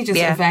prestigious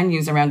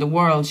venues around the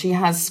world. She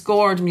has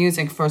scored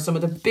music for some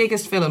of the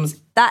biggest films.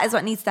 That is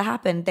what needs to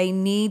happen. They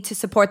need to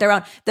support their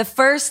own. The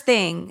first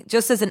thing,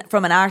 just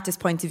from an artist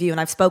point of view, and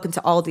I've spoken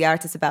to all the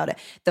artists about it,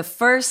 the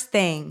first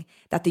thing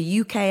that the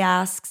UK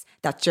asks,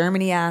 that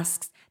Germany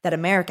asks, that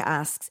America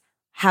asks,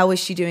 how is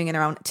she doing in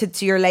her own,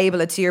 to your label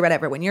or to your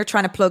whatever, when you're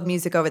trying to plug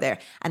music over there,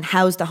 and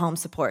how's the home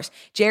support?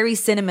 Jerry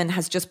Cinnamon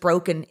has just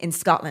broken in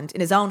Scotland,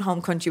 in his own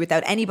home country,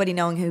 without anybody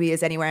knowing who he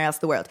is anywhere else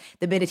in the world.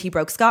 The minute he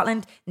broke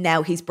Scotland,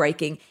 now he's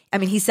breaking,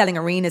 he's selling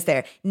arenas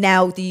there.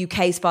 Now the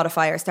UK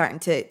Spotify are starting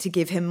to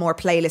give him more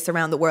playlists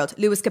around the world.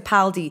 Lewis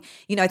Capaldi,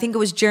 I think it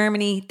was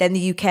Germany, then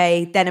the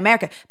UK, then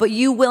America. But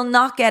you will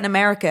not get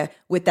America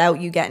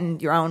without you getting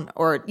your own,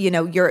 or,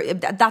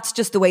 that's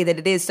just the way that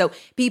it is. So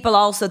people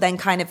also then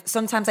kind of,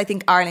 sometimes I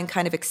think Ireland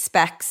kind of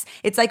expects,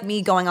 it's like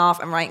me going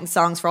off and writing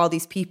songs for all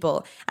these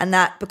people, and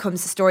that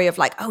becomes the story of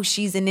like,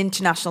 she's an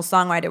international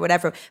songwriter,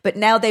 whatever. But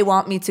now they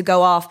want me to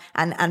go off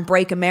and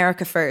break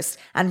America first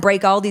and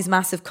break all these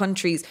massive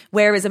countries,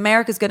 whereas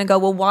America's going to go,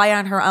 well, why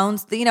aren't her own,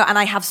 and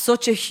I have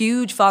such a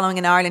huge following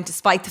in Ireland,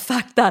 despite the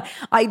fact that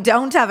I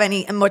don't have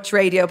much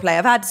radio play.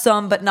 I've had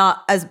some, but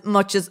not as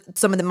much as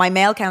some of my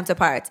male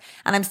counterparts,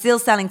 and I'm still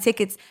selling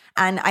tickets.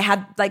 And I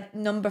had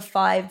number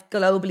 5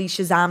 globally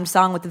Shazammed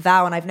song with The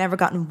Vow, and I've never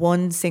gotten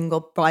one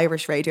single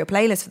Irish radio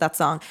playlist for that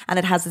song, and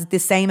it has the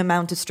same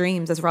amount of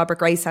streams as Robert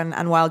Grace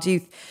and Wild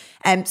Youth.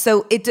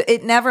 So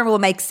it never will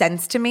make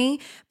sense to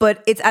me,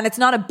 but it's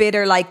not a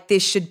bitter like I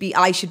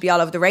should be all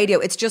over the radio.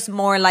 It's just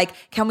more like,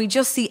 can we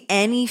just see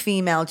any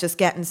female just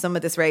getting some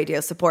of this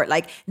radio support?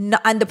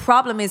 And the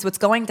problem is, what's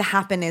going to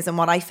happen is, and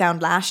what I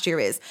found last year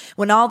is,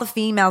 when all the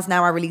females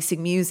now are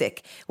releasing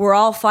music, we're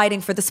all fighting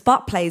for the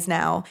spot plays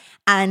now,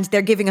 and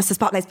they're giving us the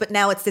spotlights, but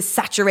now it's this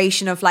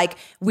saturation of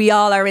we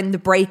all are in the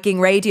breaking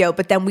radio,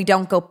 but then we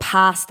don't go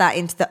past that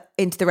into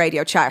into the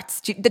radio charts.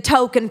 The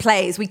token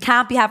plays. We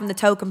can't be having the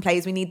token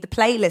plays. We need the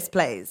playlist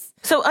plays.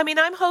 So, I mean,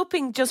 I'm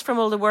hoping just from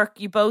all the work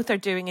you both are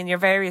doing in your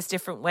various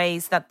different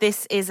ways that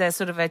this is a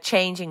sort of a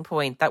changing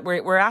point, that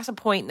we're at a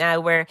point now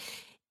where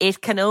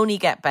it can only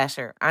get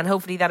better, and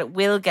hopefully that it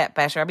will get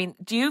better. I mean,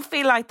 do you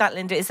feel like that,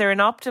 Linda? Is there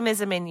an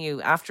optimism in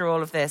you after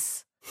all of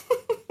this?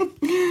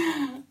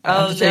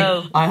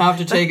 I have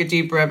to take a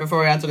deep breath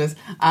before I answer this.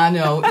 I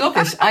know. Look,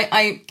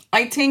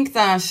 I think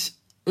that,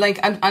 like,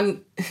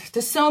 and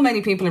there's so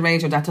many people in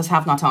radio that just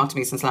have not talked to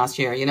me since last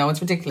year. You know,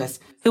 it's ridiculous.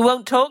 Who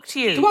won't talk to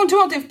you? They won't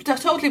talk. They've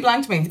totally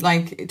blanked me.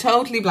 Like,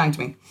 totally blanked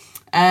me.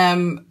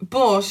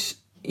 But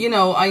you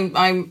know,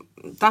 I'm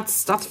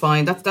that's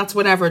fine. That's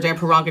whatever their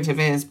prerogative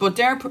is. But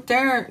they're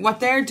what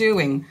they're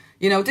doing.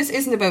 You know, this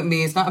isn't about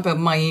me. It's not about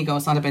my ego.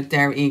 It's not about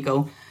their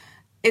ego.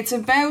 It's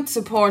about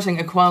supporting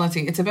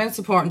equality. It's about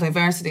supporting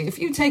diversity. If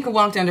you take a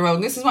walk down the road,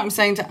 and this is what I'm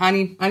saying to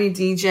any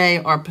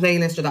DJ or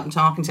playlister that I'm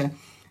talking to,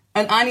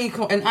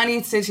 in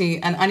any city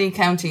and any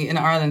county in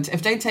Ireland,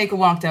 if they take a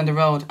walk down the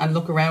road and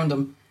look around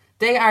them,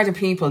 they are the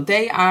people.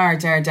 They are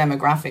their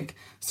demographic.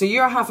 So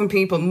you're having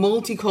people,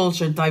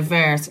 multicultural,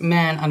 diverse,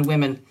 men and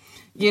women,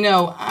 you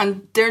know,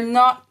 and they're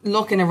not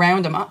looking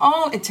around them.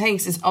 All it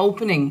takes is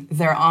opening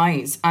their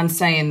eyes and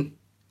saying,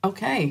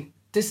 okay,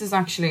 this is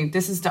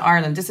the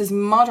Ireland. This is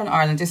modern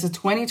Ireland. This is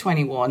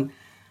 2021.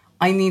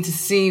 I need to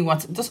see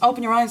just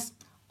open your eyes.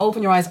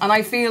 Open your eyes. And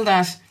I feel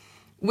that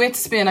with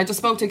Spin, I just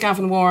spoke to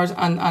Gavin Ward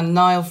and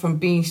Niall from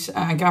Beat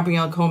and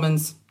Gabrielle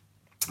Cummins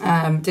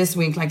this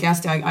week. Like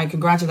yesterday, I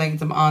congratulated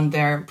them on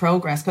their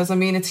progress, because I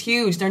mean, it's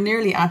huge. They're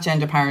nearly at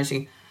gender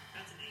parity.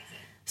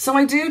 So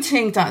I do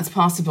think that it's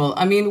possible.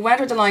 I mean,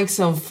 whether the likes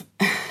of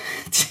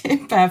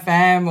Tip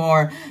FM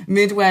or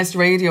Midwest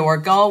Radio or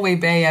Galway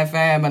Bay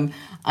FM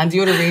and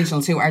the other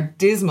regionals who are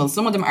dismal,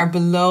 some of them are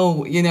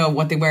below, you know,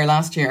 what they were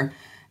last year.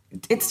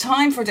 It's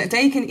time for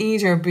they can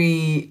either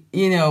be,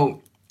 you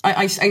know,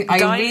 I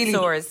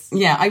dinosaurs.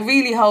 I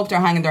really hope they're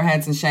hanging their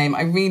heads in shame.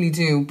 I really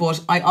do.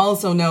 But I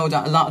also know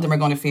that a lot of them are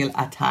going to feel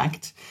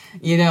attacked,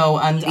 you know,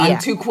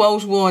 and to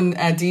quote one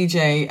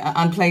DJ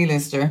and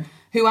playlister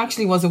who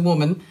actually was a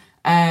woman,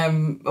 I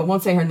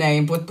won't say her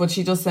name, but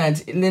she just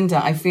said, Linda,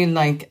 I feel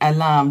like a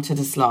lamb to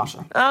the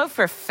slaughter. Oh,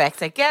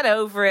 perfect. Get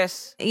over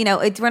it. You know,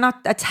 we're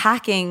not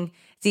attacking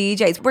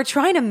DJs. We're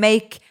trying to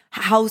make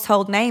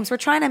household names. We're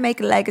trying to make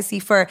a legacy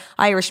for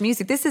Irish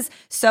music. This is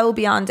so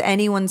beyond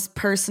anyone's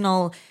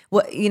personal,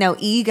 you know,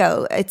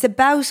 ego. It's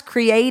about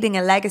creating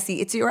a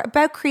legacy. It's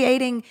about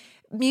creating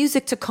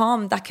music to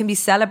come that can be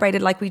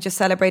celebrated, like we just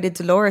celebrated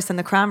Dolores and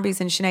the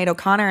Cranberries and Sinead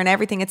O'Connor and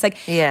everything. It's like,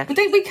 yeah, but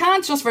we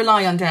can't just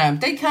rely on them.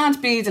 They can't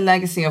be the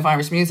legacy of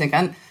Irish music.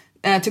 And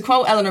to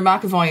quote Eleanor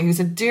McAvoy, who's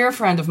a dear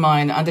friend of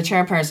mine and the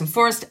chairperson,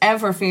 first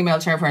ever female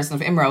chairperson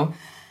of IMRO,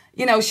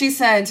 you know, she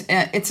said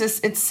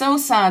it's so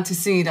sad to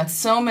see that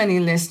so many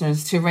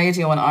listeners to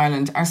radio in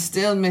Ireland are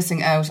still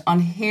missing out on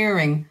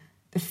hearing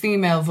the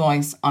female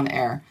voice on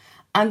air.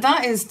 And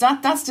that's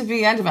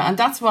the end of it. And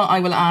that's what I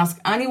will ask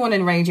anyone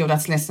in radio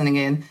that's listening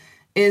in,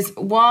 is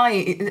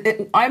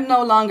why I'm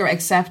no longer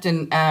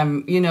accepting,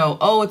 you know,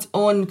 it's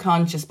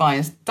unconscious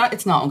bias. That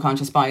it's not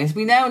unconscious bias.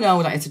 We now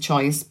know that it's a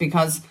choice,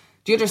 because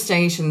the other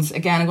stations,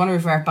 again, I'm going to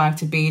revert back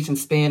to Beat and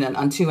Spin and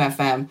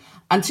 2FM.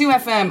 And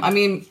 2FM, I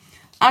mean,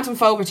 Adam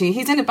Fogarty,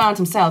 he's in a band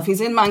himself. He's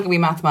in Mangawi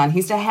Mathman.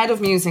 He's the head of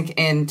music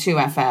in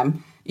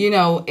 2FM. You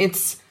know,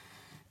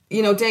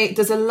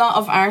 there's a lot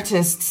of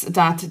artists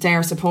that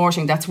they're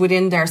supporting that's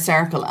within their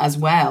circle as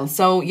well.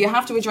 So you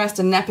have to address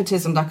the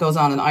nepotism that goes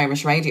on in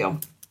Irish radio.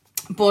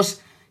 But,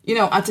 you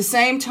know, at the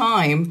same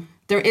time,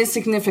 there is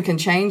significant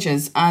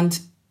changes. And,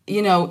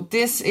 you know,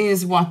 this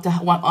is what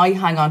I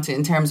hang on to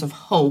in terms of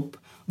hope.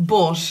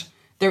 But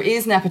there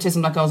is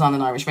nepotism that goes on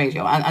in Irish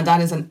radio. And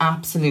that is an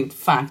absolute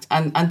fact.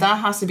 And that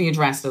has to be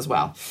addressed as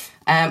well.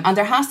 And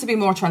there has to be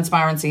more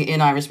transparency in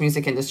Irish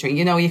music industry.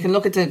 You know, you can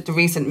look at the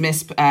recent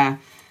MISP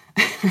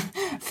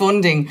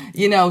funding.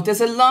 You know, there's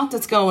a lot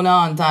that's going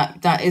on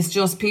that is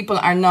just, people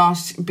are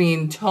not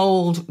being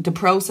told the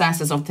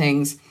processes of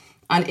things.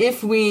 And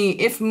if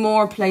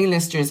more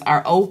playlisters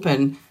are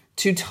open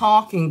to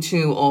talking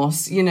to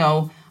us, you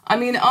know, I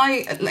mean,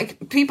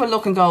 people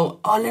look and go,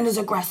 oh, Linda's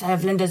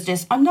aggressive, Linda's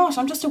this. I'm not.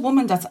 I'm just a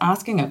woman that's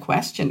asking a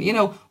question. You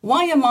know,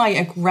 why am I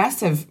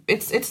aggressive?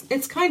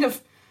 It's kind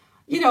of,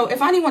 you know,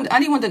 if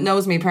anyone that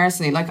knows me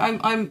personally, like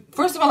I'm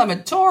first of all, I'm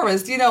a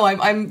tourist. You know,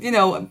 I'm you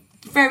know,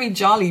 very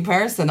jolly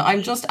person.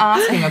 I'm just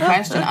asking a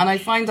question, and I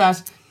find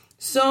that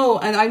so,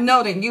 and I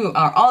know that you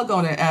are all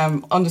going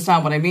to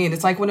understand what I mean.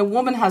 It's like when a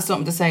woman has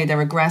something to say, they're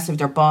aggressive,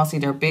 they're bossy,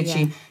 they're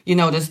bitchy. Yeah. You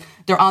know,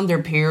 they're on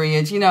their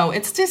period. You know,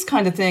 it's this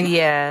kind of thing.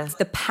 Yeah, it's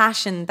the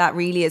passion that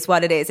really is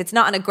what it is. It's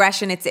not an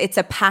aggression. It's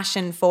a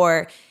passion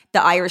for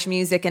the Irish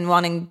music and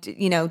wanting,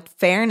 you know,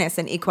 fairness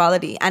and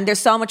equality. And there's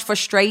so much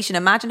frustration.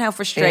 Imagine how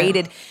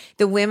frustrated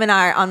the women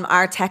are on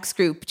our text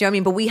group. Do you know what I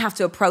mean? But we have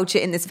to approach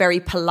it in this very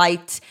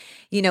polite,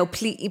 you know,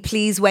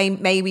 please way,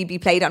 may we be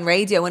played on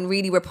radio, and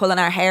really we're pulling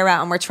our hair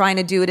out and we're trying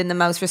to do it in the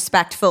most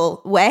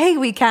respectful way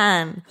we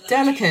can.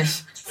 Delicate,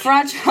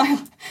 fragile,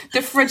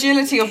 the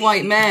fragility of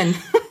white men.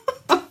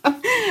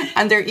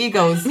 and their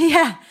egos.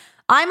 Yeah.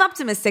 I'm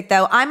optimistic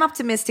though. I'm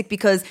optimistic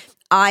because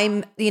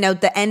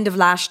the end of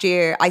last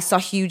year, I saw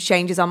huge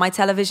changes on my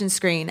television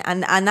screen,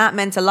 and that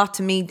meant a lot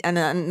to me,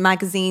 and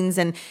magazines,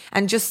 and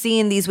just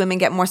seeing these women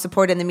get more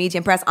support in the media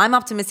and press. I'm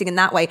optimistic in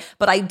that way,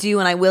 but I do,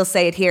 and I will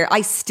say it here,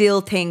 I still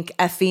think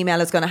a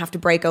female is going to have to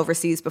break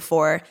overseas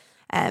before.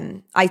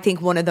 I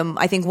think one of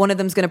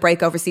them's going to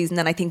break overseas, and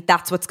then I think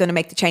that's what's going to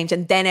make the change,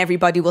 and then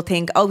everybody will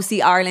think, oh,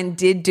 see, Ireland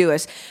did do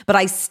it. But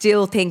I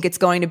still think it's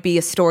going to be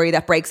a story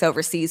that breaks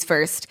overseas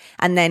first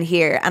and then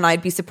here, and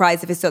I'd be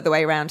surprised if it's the other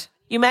way around.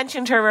 You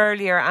mentioned her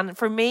earlier, and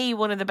for me,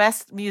 one of the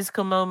best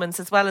musical moments,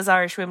 as well as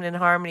Irish Women in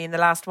Harmony in the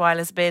last while,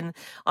 has been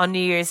on New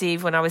Year's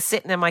Eve when I was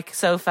sitting in my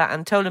sofa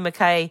and Tola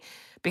McKay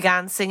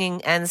began singing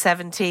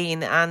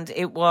N17, and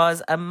it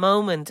was a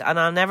moment, and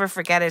I'll never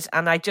forget it.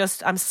 And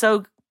I'm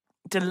so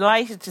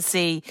delighted to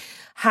see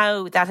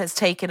how that has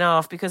taken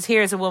off, because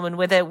here's a woman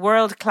with a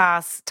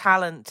world-class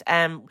talent.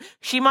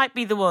 She might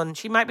be the one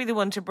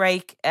to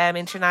break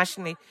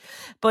internationally.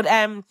 But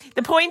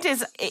the point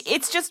is,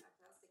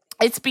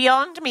 it's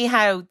beyond me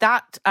how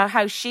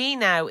she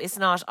now is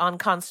not on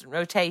constant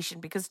rotation,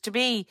 because to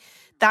me,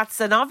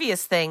 that's an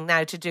obvious thing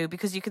now to do,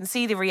 because you can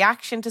see the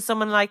reaction to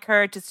someone like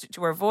her,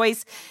 to her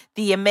voice,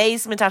 the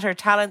amazement at her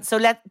talent. So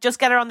just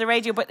get her on the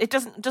radio, but it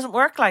doesn't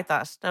work like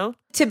that, no?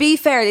 To be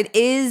fair, it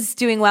is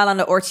doing well on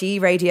the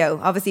RTE radio.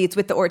 Obviously, it's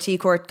with the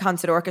RTE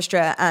Concert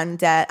Orchestra,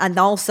 and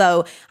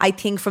also I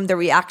think from the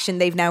reaction,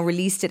 they've now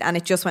released it and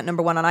it just went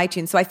number 1 on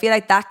iTunes. So I feel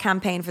like that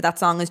campaign for that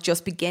song is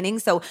just beginning.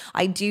 So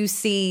I do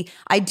see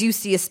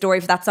a story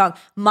for that song.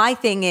 My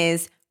thing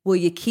is, will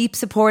you keep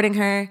supporting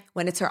her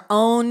when it's her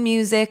own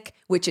music,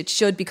 which it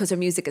should, because her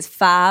music is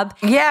fab?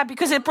 Yeah,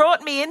 because it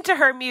brought me into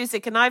her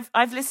music, and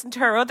I've listened to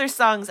her other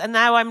songs, and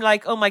now I'm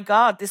like, oh my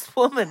God, this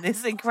woman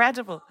is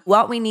incredible.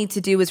 What we need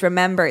to do is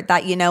remember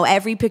that,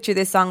 every picture of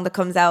this song that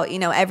comes out,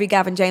 every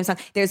Gavin James song,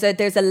 there's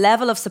a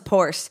level of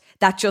support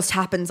that just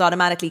happens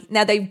automatically.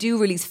 Now, they do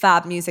release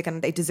fab music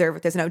and they deserve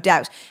it, there's no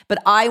doubt. But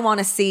I want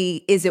to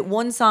see, is it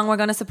one song we're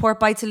going to support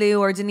by Toulouse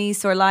or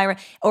Denise or Lyra,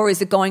 or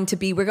is it going to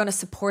be, we're going to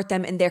support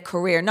them in their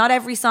career? Not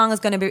every song is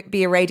going to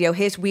be a radio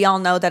hit. We all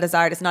know that as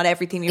artists, not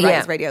everything you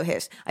write is radio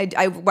hit.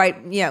 I write,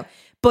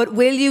 But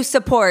will you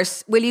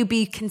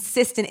be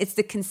consistent? It's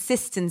the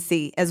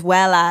consistency, as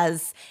well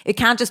as, it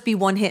can't just be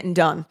one hit and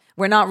done.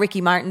 We're not Ricky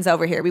Martins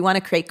over here. We want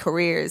to create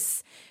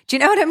careers. Do you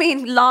know what I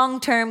mean?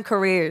 Long-term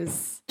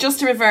careers.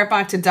 Just to revert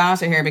back to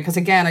data here, because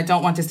again, I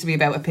don't want this to be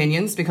about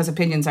opinions, because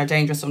opinions are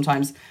dangerous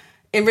sometimes.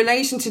 In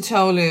relation to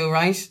Tolu,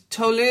 right?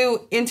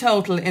 Tolu in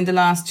total in the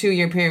last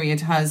 2-year period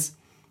has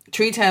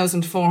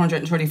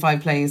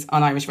 3,435 plays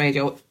on Irish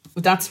radio.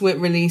 That's with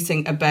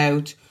releasing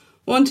about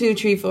 1, 2,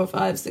 3, 4,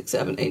 5, 6,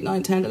 7, 8,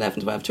 9, 10,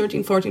 11, 12,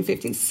 13, 14,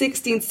 15,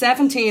 16,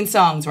 17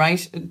 songs,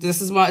 right?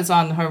 This is what is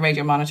on her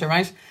radio monitor,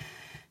 right?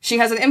 She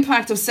has an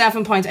impact of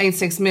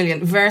 7.86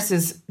 million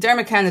versus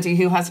Dermot Kennedy,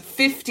 who has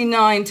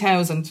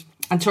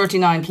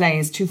 59,039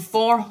 plays to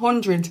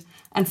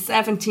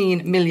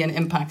 417 million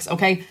impacts,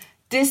 okay?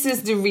 This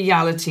is the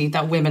reality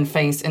that women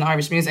face in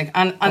Irish music.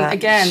 And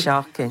again,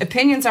 shocking.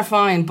 Opinions are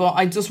fine, but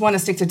I just want to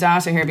stick to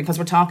data here, because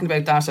we're talking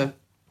about data.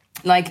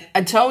 Like,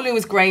 Tolu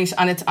is great,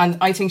 and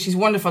I think she's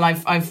wonderful.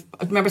 I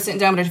remember sitting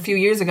down with her a few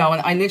years ago,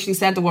 and I literally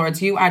said the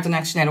words, "You are the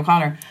next Sinead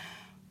O'Connor."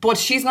 But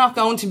she's not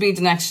going to be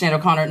the next Sinead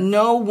O'Connor.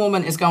 No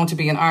woman is going to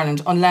be in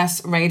Ireland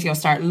unless radio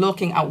start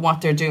looking at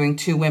what they're doing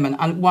to women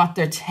and what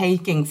they're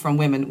taking from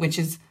women, which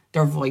is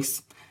their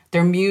voice.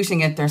 They're muting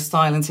it, they're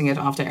silencing it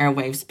off the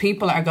airwaves.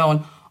 People are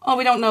going, oh,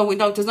 we don't know,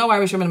 there's no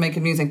Irish women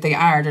making music.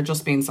 They're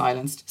just being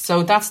silenced.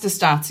 So that's the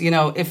stats.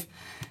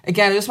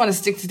 Again, I just want to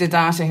stick to the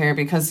data here,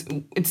 because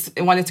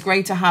while it's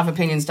great to have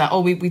opinions that,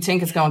 we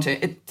think it's going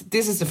to,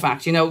 this is the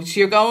fact,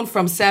 you're going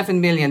from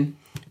 7 million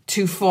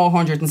to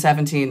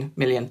 417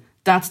 million.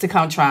 That's the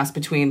contrast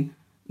between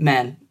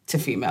men to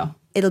female.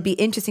 It'll be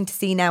interesting to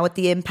see now what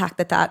the impact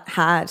that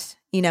had,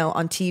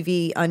 on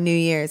TV on New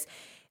Year's,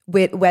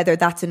 with whether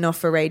that's enough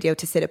for radio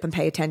to sit up and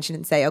pay attention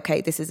and say,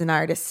 okay, this is an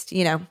artist,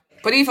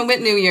 But even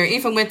with New Year,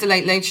 even with the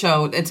Late Late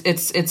Show,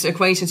 it's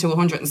equated to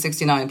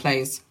 169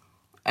 plays.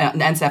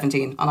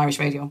 N17 on Irish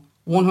radio.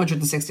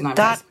 169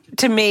 That, plays.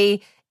 to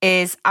me,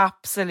 is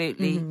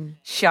absolutely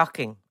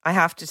shocking, I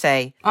have to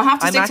say. I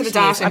have to stick to the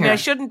data here. I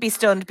shouldn't be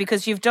stunned,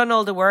 because you've done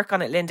all the work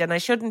on it, Linda, and I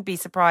shouldn't be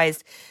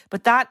surprised.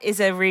 But that is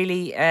a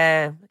really,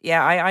 I'm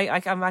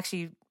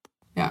actually...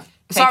 Yeah.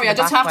 Sorry, I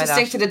just have to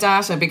stick to the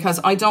data, because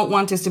I don't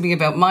want this to be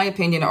about my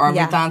opinion or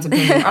Dan's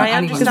opinion or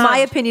anyone's. Because my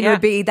opinion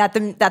would be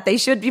that they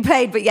should be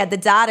paid, but the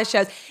data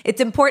shows it's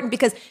important,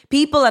 because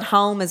people at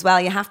home as well,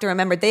 you have to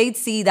remember, they'd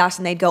see that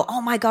and they'd go, oh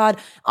my God,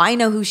 I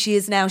know who she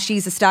is now.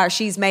 She's a star.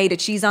 She's made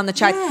it. She's on the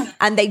chart. Yeah.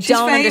 And they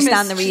don't famous.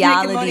 Understand the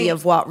reality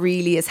of what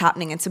really is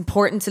happening. It's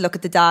important to look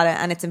at the data,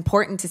 and it's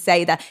important to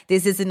say that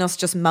this isn't us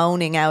just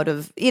moaning out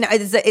of,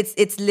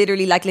 it's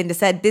literally, like Linda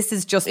said, this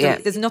is just,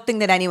 there's nothing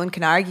that anyone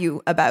can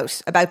argue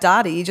about data.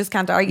 body. You just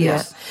can't argue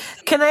it.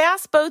 Can I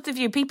ask both of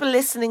you, people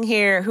listening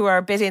here who are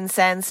a bit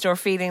incensed or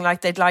feeling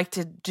like they'd like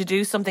to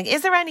do something,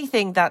 is there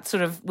anything that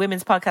sort of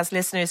women's podcast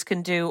listeners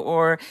can do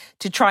or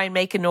to try and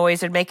make a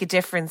noise or make a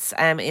difference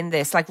in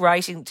this? Like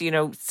writing,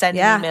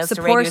 sending emails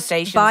to radio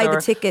stations? Buy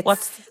the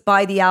tickets,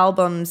 buy the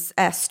albums,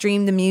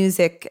 stream the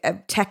music,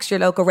 text your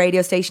local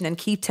radio station and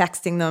keep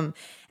texting them.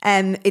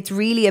 It's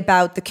really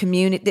about the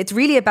community. It's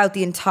really about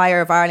the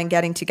entire of Ireland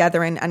getting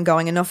together and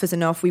going, enough is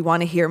enough. We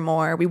want to hear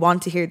more. We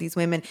want to hear these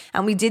women.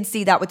 And we did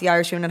see that with the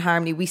Irish Women in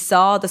Harmony. We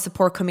saw the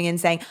support coming in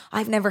saying,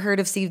 I've never heard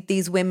of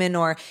these women,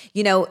 or,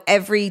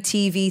 every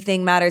TV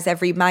thing matters,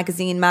 every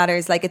magazine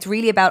matters. Like, it's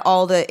really about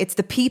it's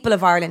the people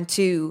of Ireland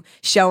too,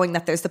 showing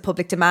that there's the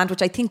public demand,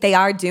 which I think they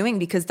are doing,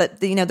 because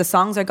the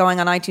songs are going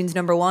on iTunes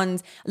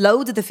 #1.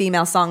 Loads of the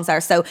female songs are.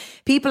 So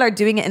people are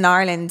doing it in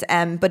Ireland,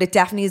 but it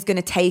definitely is going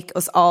to take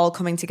us all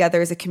coming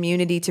together as a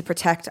community to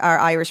protect our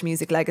Irish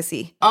music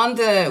legacy. On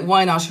the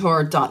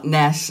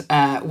whynother.net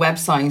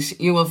website,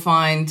 you will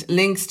find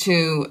links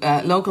to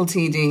local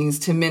TDs,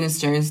 to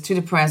ministers, to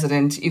the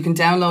president. You can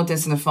download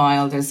this in a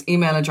file. There's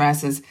email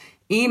addresses.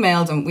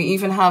 Email them. We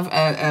even have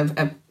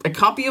a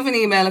copy of an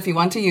email if you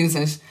want to use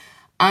it,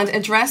 and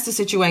address the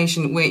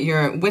situation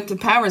with the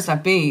powers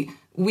that be.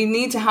 We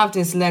need to have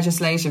this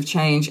legislative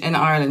change in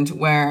Ireland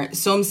where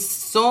some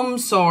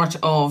sort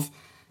of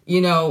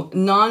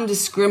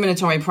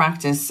non-discriminatory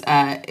practice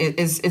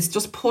is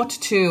just put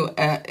to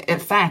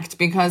effect,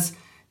 because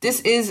this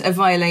is a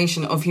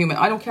violation of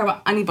I don't care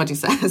what anybody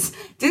says.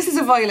 This is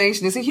a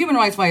violation. It's a human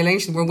rights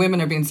violation where women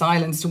are being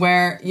silenced,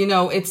 where,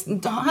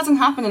 it hasn't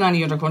happened in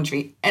any other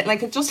country.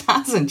 It just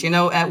hasn't,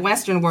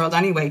 Western world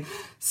anyway.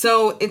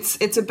 So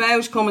it's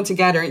about coming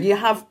together.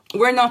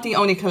 We're not the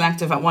only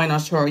collective at Why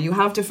Not Her. You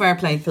have the Fair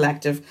Play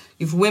Collective.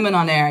 You've Women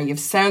on Air. You've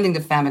Sounding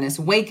the Feminist,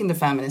 Waking the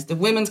Feminist, the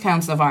Women's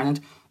Council of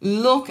Ireland.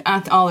 Look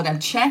at all of them.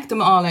 Check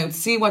them all out.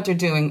 See what they're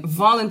doing.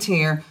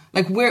 Volunteer.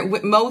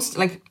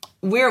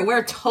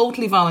 We're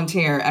totally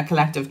volunteer a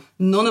collective.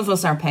 None of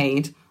us are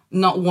paid.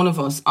 Not one of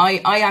us.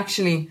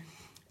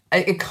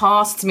 It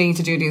costs me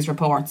to do these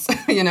reports.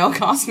 It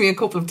costs me a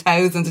couple of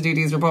thousand to do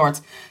these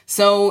reports.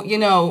 So,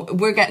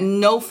 we're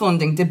getting no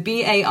funding. The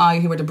BAI,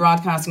 who are the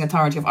Broadcasting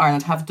Authority of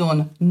Ireland, have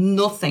done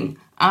nothing,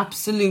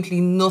 absolutely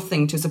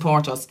nothing to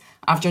support us.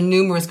 After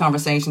numerous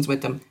conversations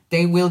with them,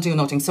 they will do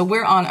nothing. So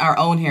we're on our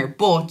own here.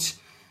 But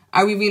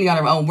are we really on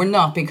our own? We're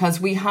not, because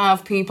we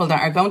have people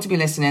that are going to be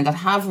listening that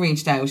have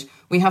reached out.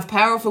 We have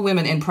powerful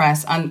women in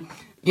press. And,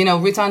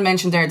 Ruth-Anne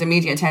mentioned there the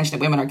media attention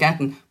that women are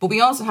getting. But we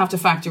also have to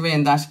factor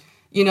in that,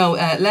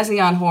 Leslie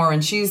Ann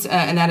Horan, she's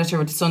an editor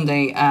with the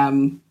Sunday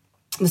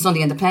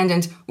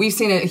Independent. We've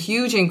seen a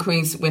huge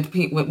increase with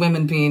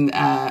women being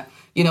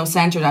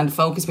centred and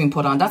focus being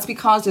put on. That's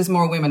because there's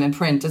more women in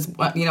print. There's,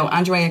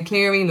 Andrea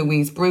Cleary,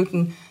 Louise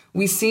Bruton.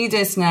 We see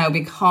this now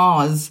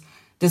because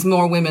there's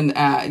more women,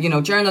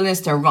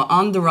 journalists are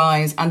on the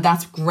rise, and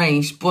that's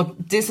great.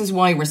 But this is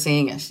why we're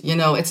seeing it.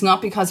 It's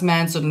not because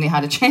men suddenly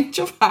had a change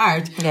of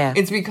heart. Yeah.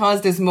 It's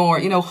because there's more,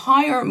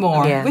 hire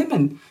more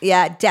women.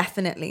 Yeah,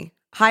 definitely.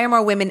 Hire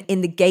more women in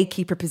the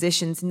gatekeeper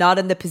positions, not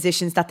in the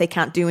positions that they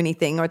can't do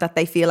anything or that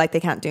they feel like they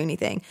can't do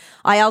anything.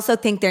 I also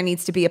think there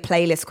needs to be a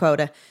playlist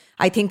quota.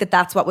 I think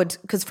that's what would,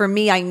 because for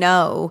me, I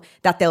know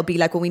that they'll be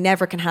like, well, we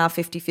never can have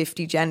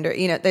 50-50 gender.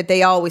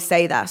 They always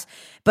say that.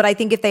 But I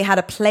think if they had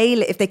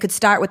if they could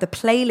start with a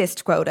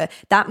playlist quota,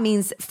 that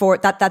means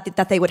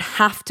that they would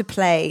have to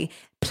play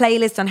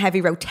playlists on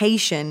heavy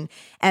rotation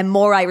and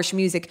more Irish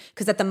music,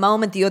 because at the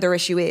moment the other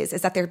issue is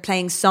that they're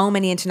playing so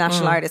many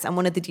international artists, and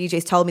one of the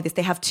DJs told me this,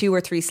 they have 2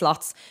 or 3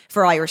 slots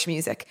for Irish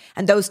music,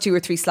 and those 2 or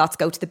 3 slots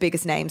go to the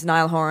biggest names,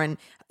 Niall Horan,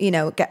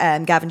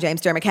 Gavin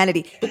James, Dermot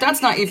Kennedy. But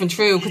that's not even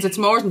true, because it's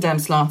more than them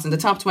slots, and the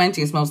top 20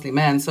 is mostly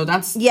men. So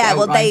that's they're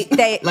already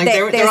telling you a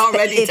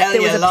lie. If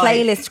there was a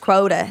playlist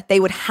quota, they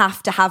would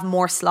have to have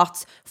more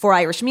slots for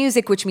Irish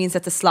music, which means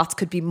that the slots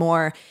could be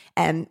more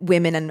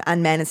women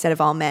and men instead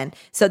of all men.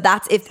 So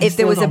that's if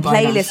there was a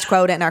playlist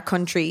quota in our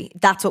country,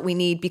 that's what we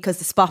need, because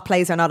the spot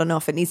plays are not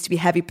enough. It needs to be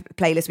heavy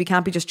playlists. We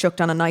can't be just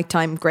chucked on a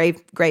nighttime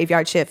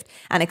graveyard shift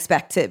and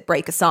expect to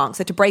break a song.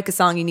 So to break a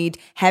song, you need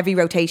heavy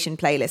rotation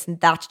playlists, and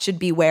that should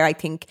be where I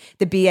think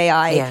the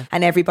BAI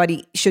and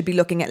everybody should be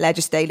looking at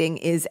legislating,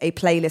 is a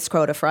playlist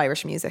quota for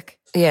Irish music.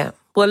 Yeah.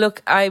 Well,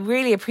 look, I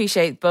really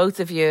appreciate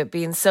both of you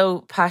being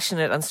so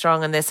passionate and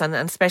strong on this, and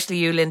especially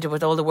you, Linda,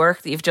 with all the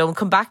work that you've done.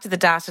 Come back to the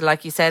data,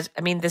 like you said.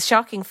 I mean, the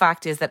shocking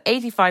fact is that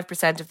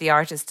 85% of the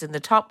artists in the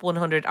top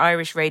 100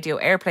 Irish radio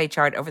airplay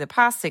chart over the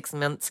past 6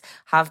 months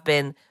have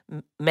been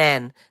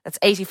men. That's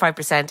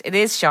 85%. It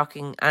is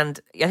shocking, and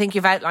I think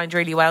you've outlined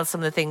really well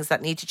some of the things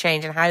that need to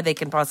change and how they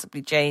can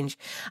possibly change.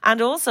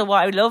 And also,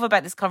 what I love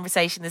about this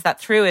conversation is that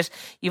through it,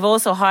 you've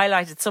also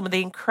highlighted some of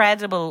the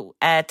incredible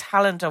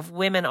talent of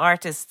women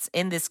artists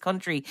in this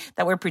country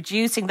that we're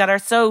producing, that are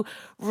so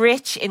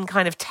rich in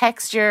kind of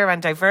texture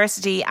and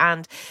diversity,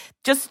 and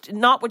just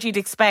not what you'd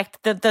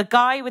expect. The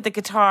guy with the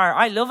guitar,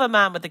 I love a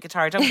man with the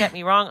guitar, don't get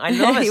me wrong, I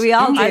love it. We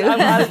all do.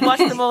 I watch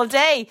them all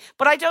day,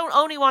 but I don't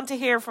only want to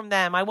hear from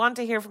them. I want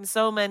to hear from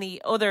so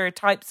many other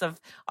types of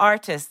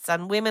artists,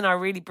 and women are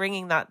really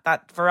bringing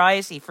that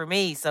variety for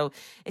me. So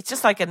it's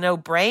just like a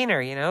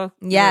no-brainer, you know?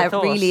 Yeah, it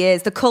really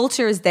is. The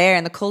culture is there,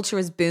 and the culture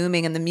is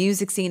booming, and the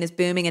music scene is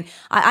booming. And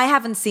I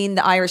haven't seen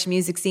the Irish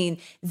music scene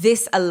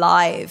this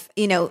alive,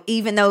 you know,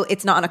 even though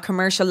it's not on a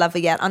commercial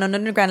level yet, on an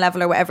underground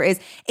level or whatever it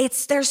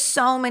is. There's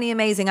so many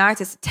amazing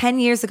artists. 10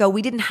 years ago,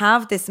 we didn't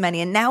have this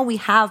many, and now we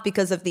have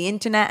because of the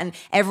internet, and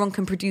everyone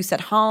can produce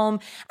at home,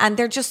 and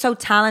they're just so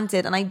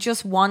talented, and I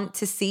just want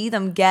to see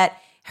them get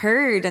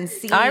heard and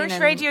seen. Irish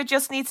radio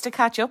just needs to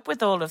catch up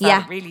with all of that.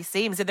 Yeah. It really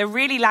seems that they're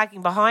really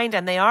lagging behind,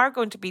 and they are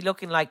going to be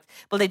looking like,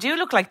 well, they do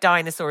look like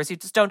dinosaurs who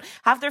just don't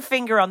have their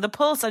finger on the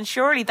pulse, and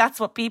surely that's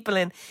what people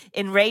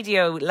in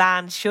radio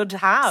land should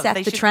have. Set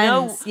they the should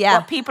trends. know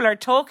what people are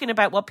talking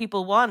about, what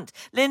people want.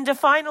 Linda,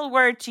 final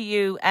word to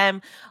you.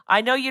 I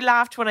know you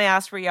laughed when I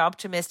asked were you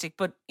optimistic,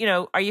 but you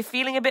know, are you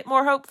feeling a bit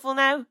more hopeful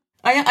now?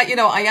 I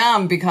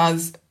am,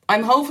 because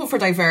I'm hopeful for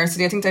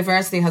diversity. I think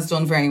diversity has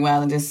done very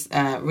well in this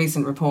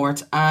recent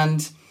report.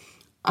 And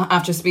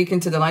after speaking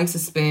to the likes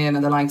of Spin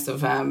and the likes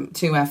of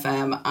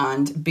 2FM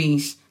and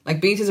Beat, like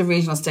Beat is a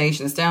regional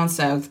station, it's down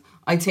south.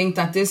 I think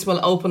that this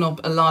will open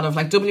up a lot of,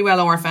 like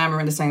WLOR-FM are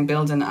in the same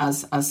building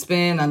as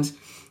Spin, and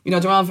you know,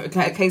 they're all,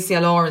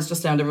 KCLR is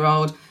just down the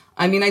road.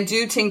 I mean, I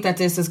do think that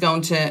this is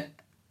going to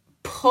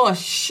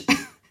push...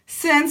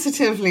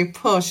 sensitively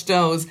push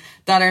those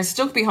that are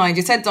stuck behind.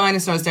 You said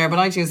dinosaurs there, but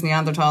I'd use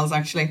Neanderthals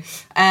actually.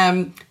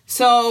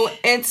 So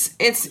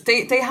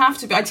they have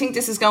to be. I think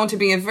this is going to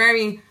be a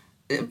very,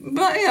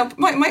 but you know,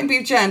 might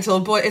be gentle,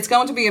 but it's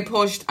going to be a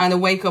push and a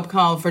wake up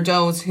call for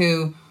those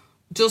who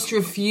just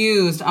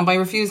refused, and by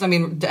refused I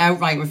mean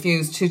outright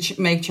refused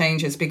to make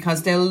changes,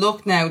 because they'll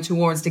look now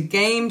towards the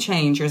game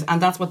changers, and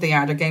that's what they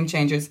are. They're game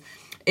changers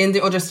in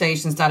the other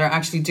stations that are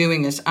actually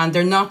doing it, and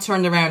they're not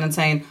turned around and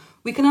saying,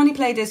 we can only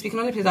play this, we can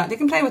only play that. They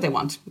can play what they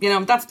want. You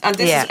know,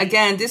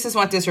 this is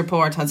what this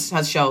report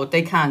has showed.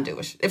 They can do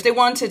it. If they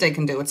want it, they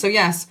can do it. So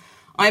yes,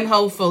 I'm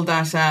hopeful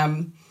that,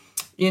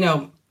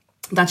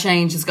 that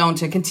change is going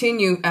to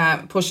continue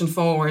pushing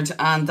forward,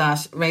 and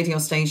that radio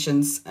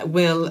stations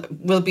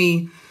will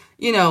be,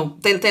 you know,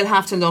 they'll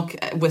have to look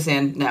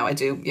within now. I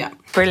do, yeah.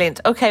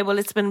 Brilliant. Okay, well,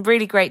 it's been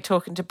really great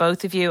talking to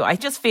both of you. I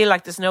just feel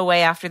like there's no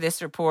way after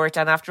this report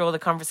and after all the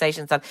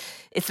conversations that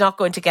it's not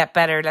going to get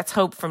better. Let's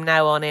hope from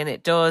now on in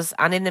it does.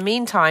 And in the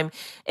meantime,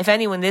 if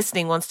anyone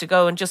listening wants to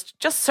go and just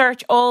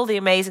search all the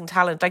amazing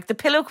talent, like the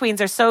Pillow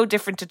Queens are so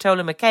different to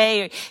Tola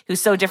McKay,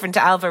 who's so different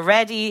to Alva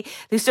Reddy,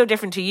 who's so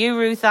different to you,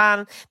 Ruth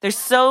Ann. There's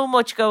so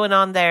much going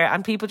on there,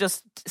 and people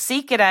just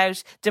seek it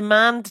out,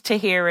 demand to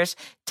hear it,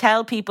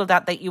 tell people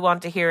that you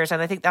want to hear it.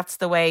 And I think that's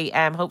the way,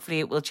 hopefully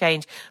it will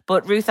change.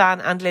 But Ruth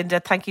Ann and Linda,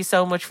 thank you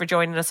so much for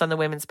joining us on the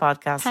Women's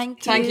Podcast.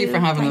 Thank you for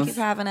having us. Thank you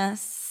for having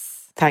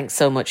us. Thanks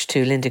so much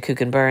to Linda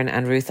Coogan-Byrne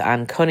and Ruth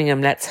Ann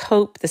Cunningham. Let's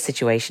hope the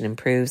situation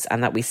improves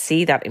and that we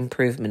see that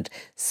improvement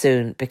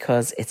soon,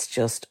 because it's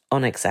just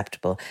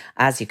unacceptable,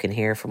 as you can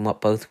hear from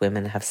what both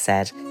women have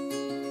said.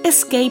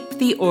 Escape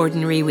the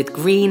ordinary with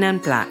Green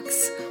and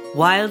Blacks.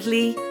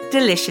 Wildly,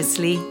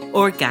 deliciously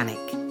organic.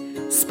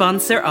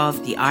 Sponsor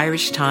of the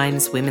Irish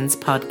Times Women's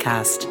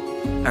Podcast.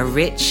 A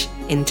rich,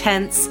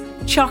 intense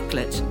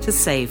chocolate to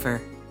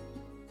savour.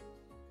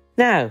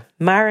 Now,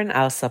 Marin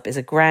Alsop is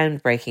a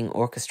groundbreaking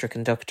orchestra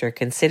conductor,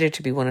 considered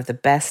to be one of the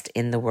best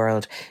in the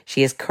world.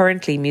 She is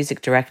currently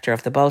music director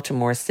of the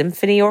Baltimore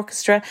Symphony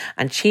Orchestra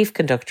and chief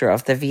conductor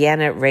of the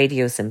Vienna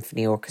Radio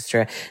Symphony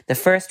Orchestra, the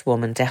first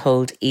woman to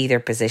hold either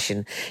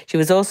position. She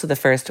was also the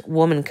first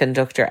woman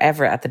conductor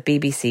ever at the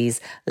BBC's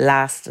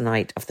Last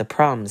Night of the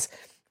Proms.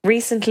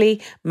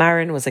 Recently,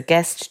 Marin was a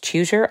guest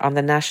tutor on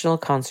the National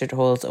Concert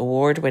Hall's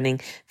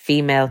award-winning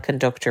Female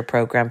Conductor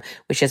programme,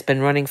 which has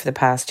been running for the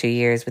past 2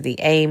 years with the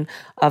aim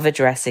of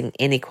addressing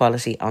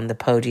inequality on the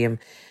podium.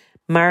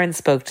 Marin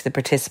spoke to the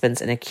participants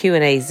in a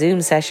Q&A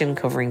Zoom session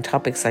covering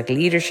topics like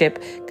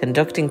leadership,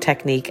 conducting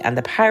technique and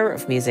the power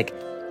of music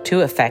to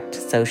affect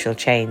social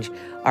change.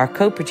 Our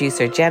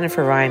co-producer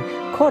Jennifer Ryan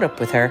caught up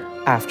with her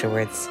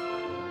afterwards.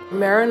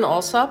 Marin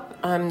Alsop.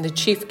 I'm the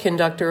chief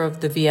conductor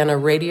of the Vienna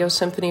Radio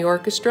Symphony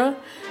Orchestra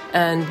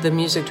and the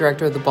music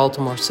director of the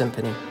Baltimore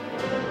Symphony.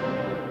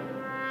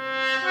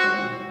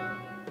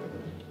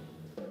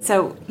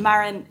 So,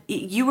 Marin,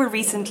 you were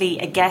recently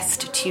a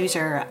guest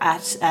tutor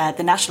at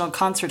the National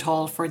Concert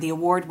Hall for the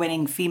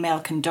award-winning Female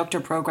Conductor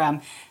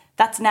programme.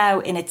 That's now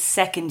in its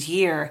second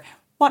year.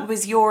 What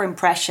was your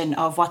impression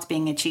of what's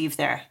being achieved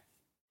there?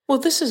 Well,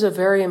 this is a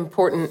very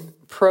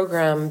important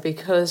program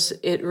because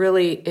it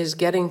really is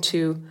getting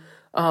to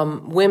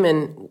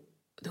women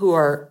who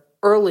are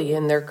early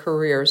in their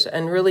careers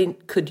and really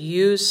could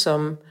use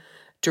some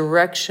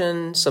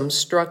direction, some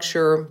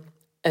structure,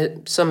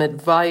 some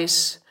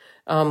advice,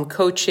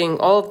 coaching,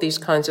 all of these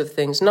kinds of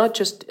things, not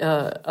just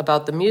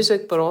about the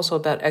music, but also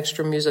about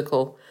extra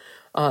musical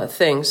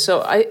things.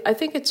 So I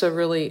think it's a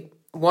really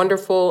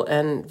wonderful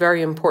and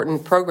very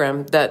important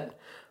program that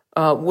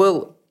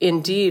will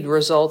indeed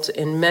result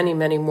in many,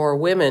 many more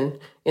women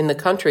in the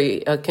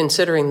country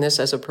considering this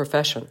as a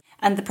profession.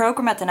 And the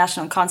programme at the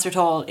National Concert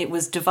Hall, it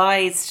was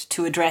devised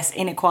to address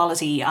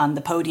inequality on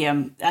the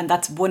podium. And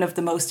that's one of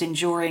the most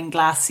enduring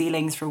glass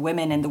ceilings for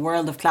women in the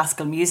world of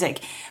classical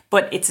music.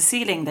 But it's a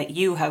ceiling that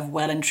you have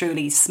well and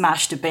truly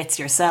smashed to bits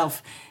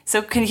yourself.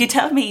 So can you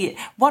tell me,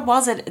 what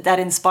was it that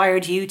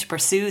inspired you to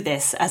pursue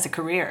this as a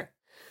career?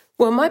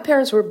 Well, my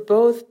parents were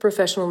both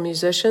professional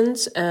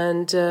musicians,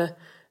 and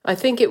I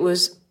think it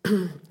was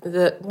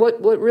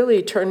what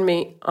really turned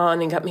me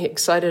on and got me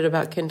excited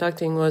about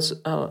conducting was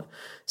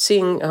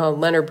seeing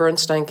Leonard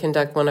Bernstein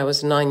conduct when I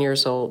was 9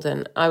 years old.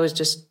 And I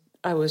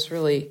was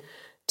really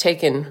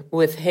taken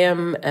with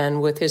him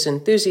and with his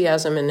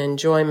enthusiasm and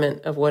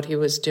enjoyment of what he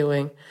was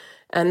doing.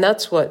 And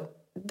that's what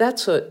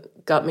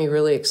got me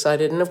really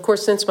excited. And of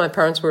course, since my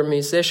parents were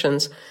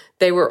musicians,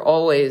 they were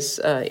always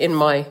in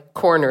my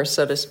corner,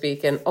 so to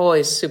speak, and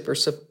always super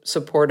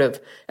supportive,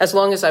 as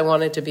long as I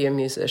wanted to be a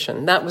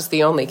musician. That was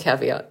the only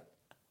caveat.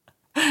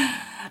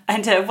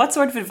 And what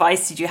sort of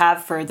advice did you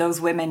have for those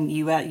women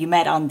you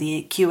met on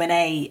the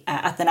Q&A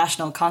at the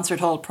National Concert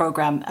Hall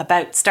programme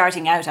about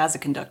starting out as a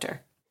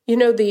conductor? You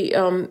know,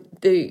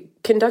 the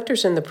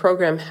conductors in the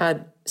program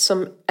had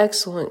some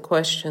excellent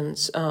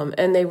questions,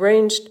 and they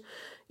ranged,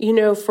 you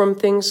know, from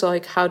things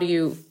like how do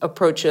you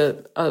approach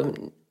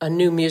a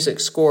new music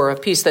score, a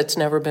piece that's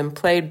never been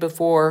played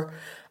before,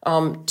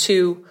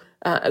 to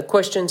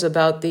questions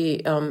about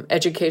the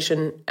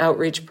education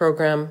outreach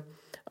program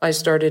I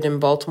started in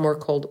Baltimore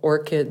called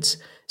Orchids.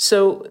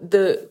 So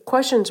the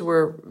questions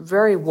were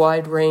very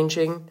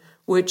wide-ranging,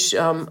 which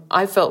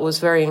I felt was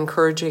very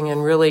encouraging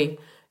and really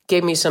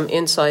gave me some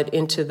insight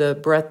into the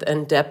breadth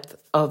and depth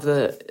of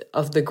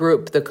the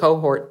group, the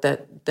cohort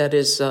that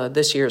is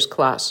this year's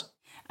class.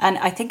 And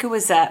I think it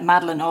was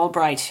Madeleine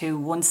Albright who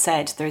once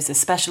said there's a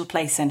special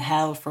place in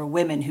hell for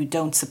women who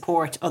don't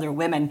support other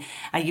women.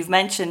 And you've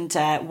mentioned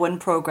one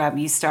programme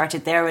you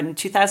started there. In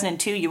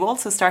 2002, you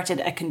also started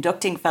a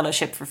conducting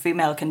fellowship for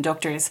female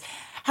conductors.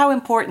 How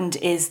important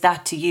is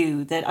that to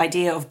you, the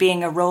idea of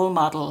being a role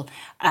model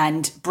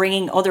and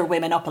bringing other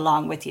women up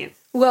along with you?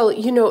 Well,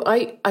 you know,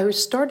 I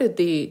started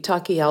the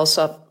Taki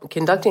Alsop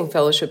Conducting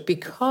Fellowship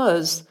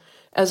because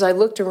as I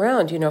looked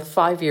around, you know,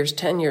 5 years,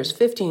 10 years,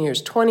 15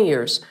 years, 20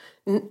 years,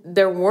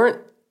 there weren't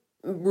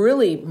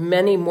really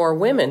many more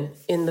women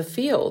in the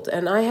field,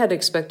 and I had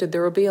expected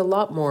there would be a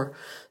lot more.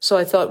 So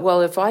I thought,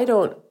 well, if I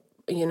don't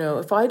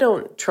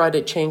try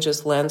to change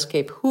this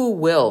landscape, who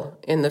will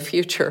in the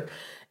future?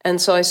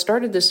 And so I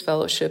started this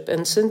fellowship,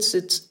 and since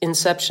its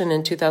inception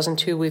in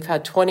 2002, we've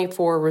had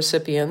 24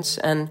 recipients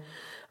and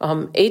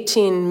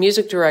 18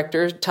 music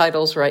director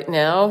titles right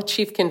now,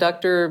 chief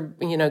conductor,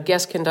 you know,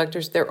 guest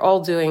conductors. They're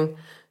all doing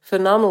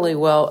phenomenally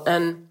well.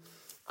 And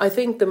I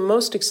think the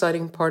most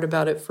exciting part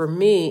about it for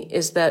me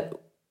is that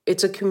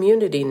it's a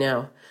community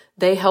now.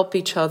 They help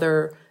each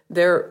other.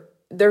 They're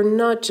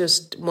not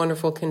just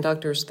wonderful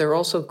conductors. They're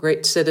also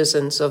great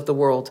citizens of the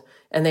world,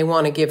 and they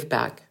want to give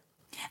back.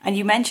 And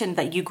you mentioned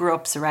that you grew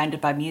up surrounded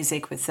by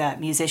music with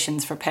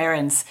musicians for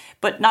parents,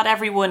 but not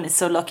everyone is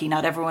so lucky.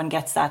 Not everyone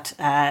gets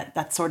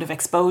that sort of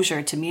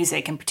exposure to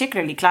music, and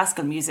particularly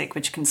classical music,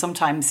 which can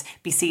sometimes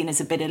be seen as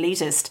a bit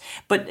elitist.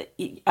 But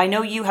I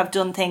know you have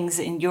done things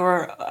in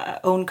your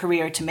own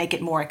career to make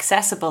it more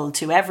accessible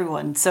to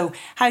everyone. So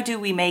how do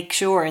we make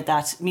sure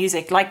that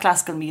music, like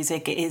classical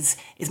music, is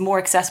more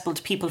accessible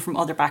to people from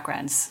other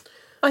backgrounds?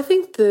 I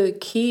think the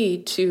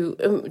key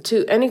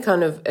to any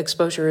kind of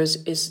exposure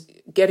is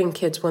getting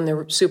kids when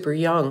they're super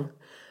young.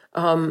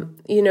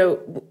 You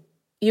know,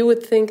 you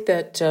would think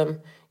that,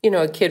 you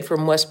know, a kid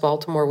from West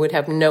Baltimore would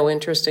have no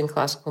interest in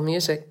classical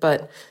music,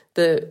 but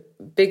the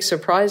big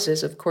surprise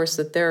is, of course,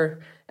 that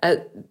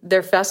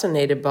they're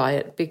fascinated by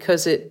it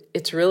because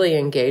it's really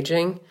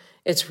engaging.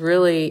 It's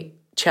really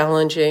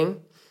challenging.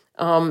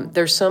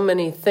 There's so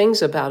many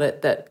things about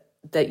it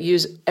that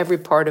use every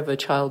part of a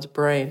child's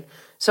brain.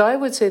 So I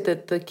would say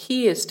that the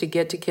key is to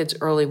get to kids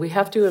early. We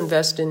have to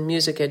invest in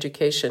music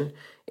education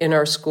in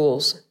our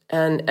schools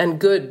and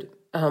good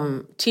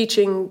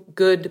teaching,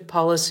 good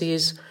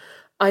policies.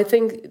 I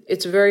think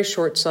it's very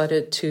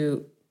short-sighted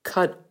to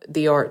cut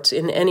the arts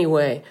in any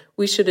way.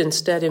 We should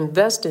instead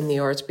invest in the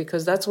arts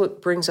because that's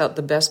what brings out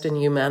the best in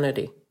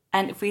humanity.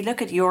 And if we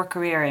look at your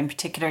career in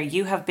particular,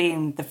 you have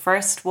been the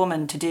first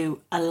woman to do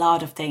a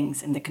lot of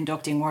things in the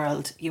conducting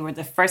world. You were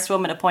the first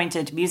woman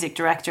appointed music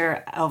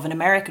director of an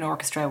American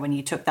orchestra when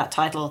you took that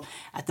title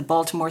at the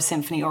Baltimore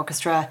Symphony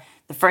Orchestra,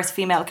 the first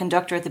female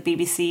conductor at the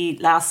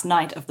BBC last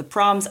night of the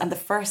Proms, and the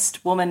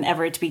first woman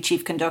ever to be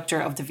chief conductor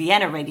of the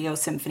Vienna Radio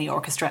Symphony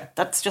Orchestra.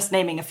 That's just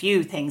naming a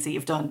few things that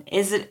you've done.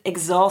 Is it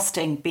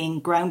exhausting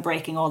being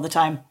groundbreaking all the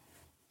time?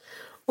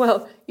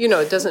 Well, you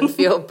know, it doesn't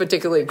feel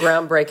particularly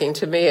groundbreaking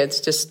to me. It's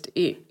just,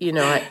 you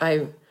know,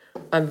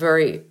 I'm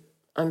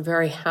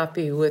very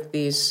happy with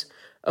these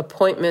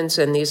appointments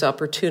and these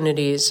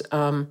opportunities.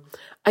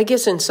 I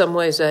guess in some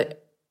ways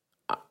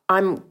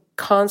I'm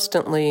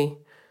constantly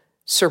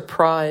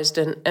surprised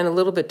and a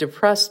little bit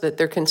depressed that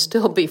there can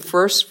still be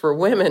firsts for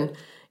women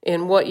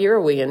in what year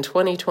are we in?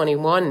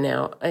 2021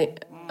 now.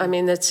 I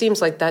mean, it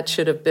seems like that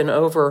should have been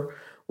over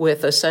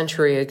with a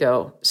century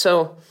ago.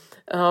 So,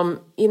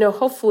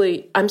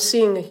 hopefully I'm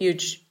seeing a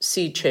huge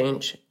sea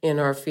change in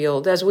our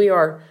field, as we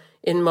are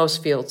in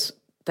most fields,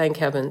 thank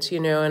heavens,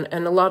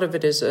 and a lot of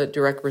it is a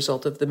direct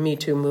result of the Me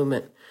Too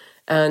movement.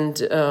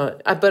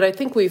 But I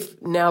think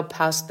we've now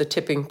passed the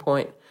tipping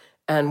point,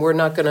 and we're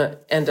not going to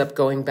end up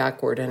going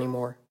backward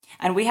anymore.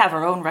 And we have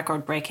our own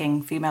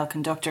record-breaking female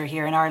conductor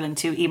here in Ireland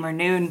too, Emer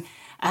Noon.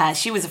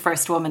 She was the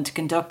first woman to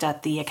conduct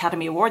at the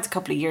Academy Awards a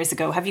couple of years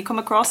ago. Have you come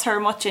across her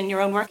much in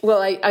your own work?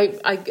 Well,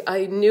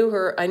 I knew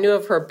her. I knew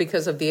of her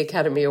because of the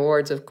Academy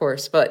Awards, of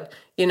course. But,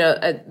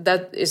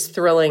 that is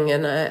thrilling,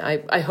 and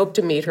I hope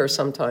to meet her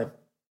sometime.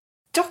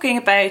 Talking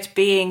about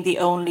being the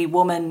only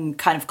woman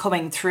kind of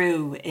coming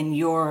through in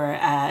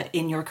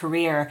your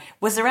career,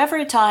 was there ever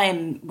a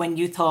time when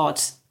you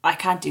thought, I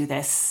can't do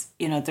this?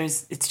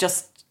 It's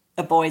just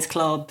a boys'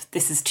 club.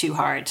 This is too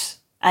hard.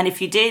 And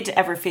if you did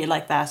ever feel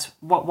like that,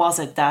 what was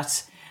it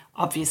that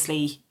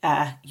obviously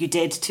you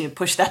did to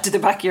push that to the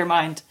back of your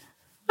mind?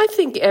 I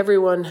think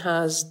everyone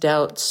has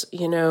doubts,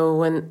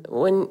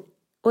 when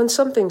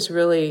something's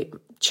really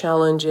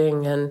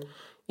challenging and,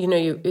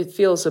 it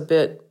feels a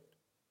bit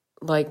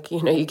like,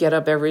 you get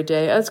up every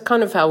day. That's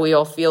kind of how we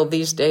all feel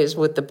these days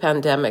with the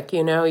pandemic.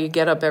 You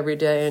get up every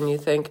day and you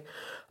think,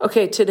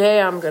 okay,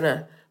 today I'm going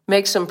to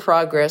make some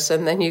progress,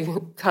 and then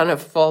you kind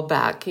of fall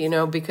back,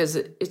 because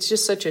it's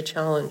just such a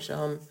challenge.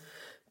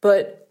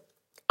 But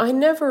I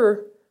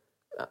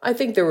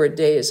think there were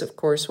days, of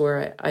course,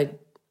 where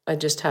I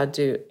just had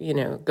to,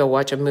 go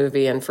watch a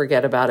movie and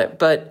forget about it.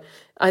 But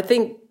I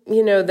think,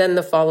 then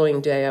the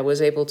following day I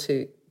was able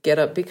to get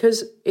up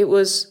because it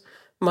was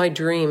my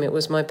dream. It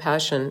was my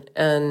passion.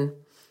 And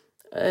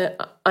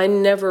I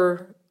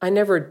never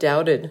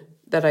doubted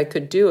that I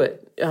could do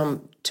it.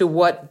 To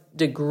what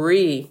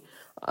degree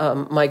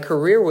my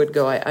career would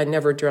go, I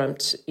never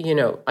dreamt,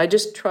 I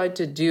just tried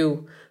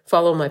to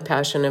follow my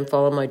passion and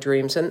follow my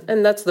dreams.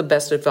 And that's the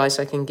best advice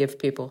I can give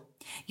people.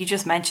 You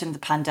just mentioned the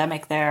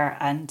pandemic there,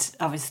 and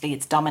obviously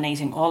it's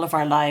dominating all of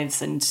our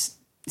lives and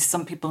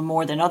some people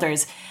more than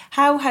others.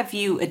 How have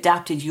you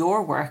adapted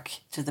your work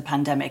to the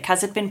pandemic?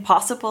 Has it been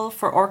possible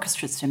for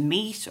orchestras to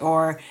meet,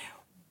 or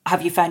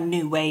have you found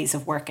new ways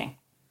of working?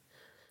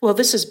 Well,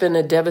 this has been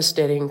a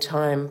devastating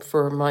time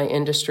for my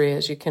industry,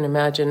 as you can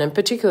imagine, and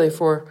particularly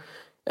for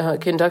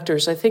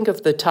conductors. I think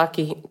of the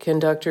Taki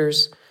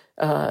conductors.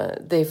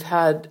 They've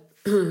had,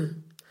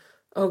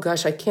 oh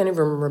gosh, I can't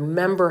even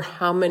remember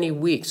how many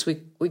weeks.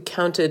 We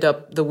counted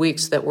up the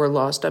weeks that were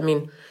lost. I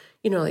mean,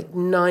 like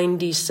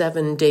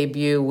 97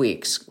 debut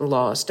weeks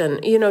lost,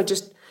 and,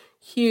 just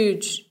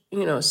huge,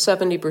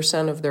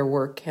 70% of their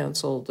work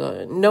canceled,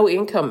 no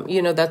income,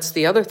 that's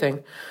the other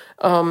thing.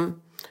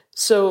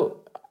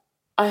 So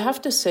I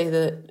have to say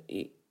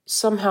that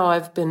somehow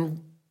I've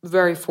been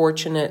very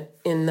fortunate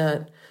in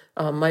that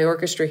my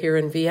orchestra here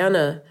in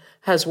Vienna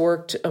has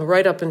worked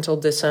right up until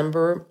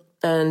December,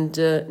 and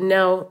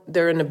now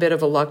they're in a bit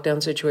of a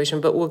lockdown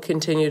situation, but we'll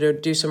continue to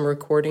do some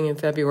recording in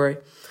February.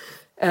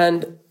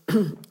 And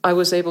I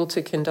was able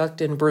to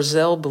conduct in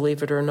Brazil,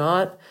 believe it or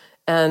not,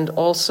 and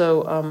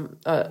also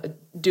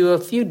do a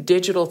few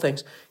digital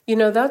things.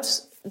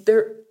 That's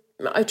there.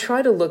 I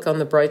try to look on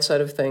the bright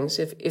side of things,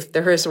 if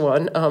there is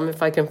one,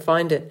 if I can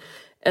find it.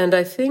 And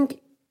I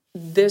think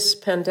this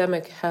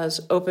pandemic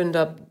has opened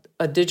up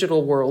a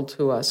digital world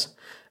to us.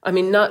 I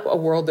mean, not a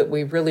world that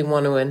we really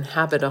want to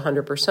inhabit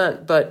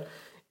 100%, but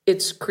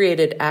it's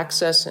created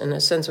access and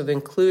a sense of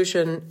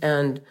inclusion,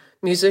 and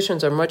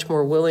musicians are much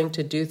more willing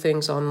to do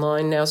things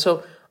online now.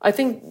 So I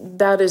think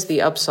that is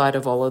the upside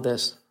of all of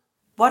this.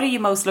 What are you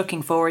most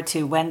looking forward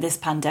to when this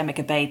pandemic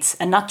abates,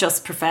 and not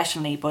just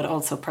professionally, but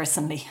also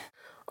personally?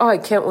 Oh, I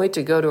can't wait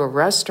to go to a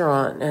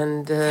restaurant,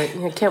 and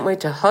I can't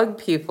wait to hug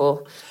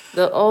people,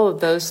 all of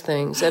those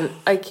things. And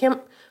I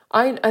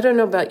don't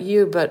know about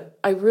you, but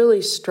I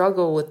really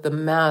struggle with the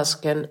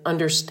mask and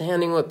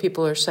understanding what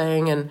people are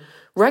saying and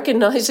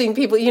recognizing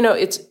people.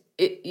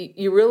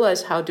 You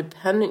realize how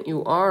dependent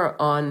you are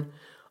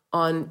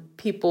on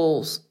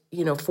people's,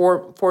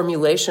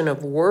 formulation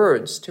of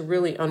words to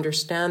really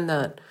understand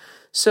that.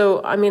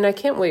 So, I mean, I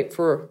can't wait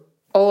for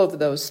all of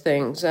those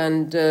things.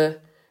 And,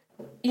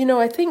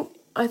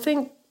 I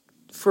think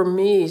for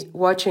me,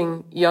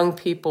 watching young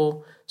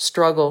people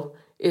struggle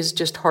is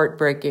just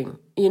heartbreaking.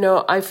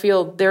 I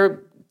feel they're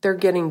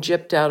getting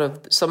gypped out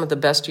of some of the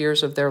best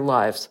years of their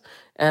lives.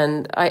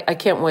 And I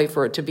can't wait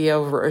for it to be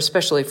over,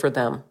 especially for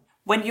them.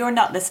 When you're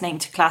not listening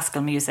to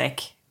classical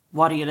music,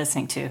 what are you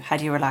listening to? How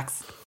do you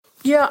relax?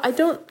 Yeah, I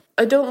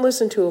don't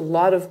listen to a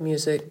lot of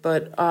music,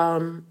 but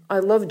I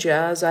love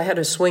jazz. I had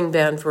a swing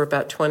band for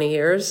about 20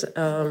 years.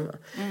 And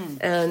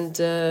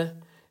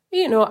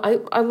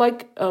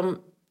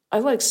I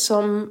like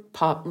some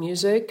pop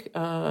music.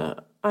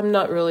 I'm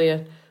not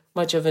really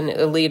much of an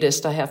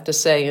elitist, I have to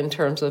say, in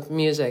terms of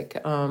music.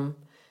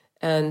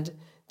 And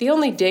the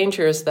only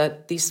danger is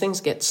that these things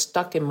get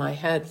stuck in my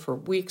head for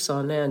weeks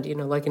on end,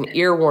 like an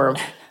earworm.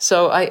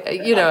 So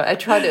I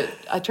try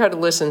to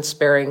listen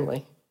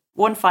sparingly.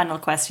 One final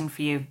question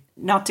for you,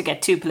 not to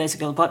get too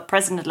political, but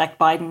President-elect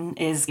Biden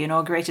is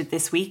inaugurated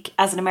this week.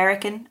 As an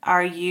American,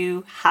 are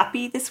you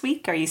happy this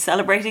week? Are you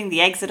celebrating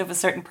the exit of a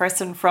certain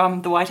person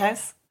from the White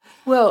House?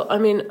 Well, I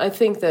mean, I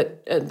think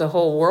that the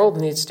whole world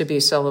needs to be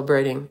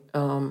celebrating.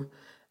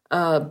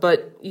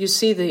 But you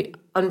see the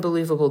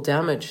unbelievable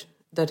damage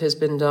that has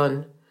been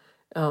done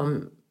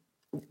on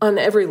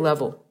every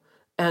level.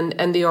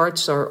 And the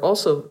arts are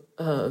also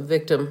a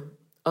victim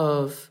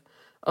of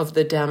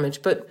the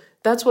damage. But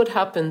that's what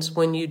happens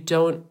when you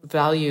don't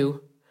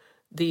value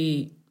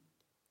the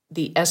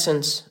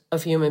essence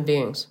of human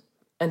beings.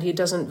 And he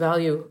doesn't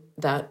value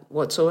that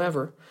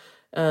whatsoever.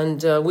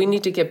 And we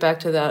need to get back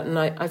to that. And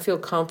I feel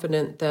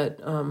confident that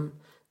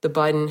the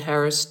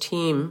Biden-Harris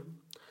team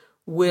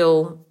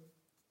will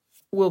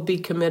be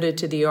committed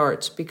to the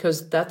arts,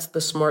 because that's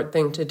the smart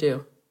thing to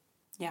do.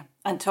 Yeah.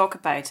 And talk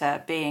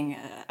about being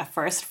a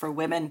first for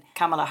women.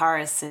 Kamala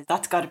Harris,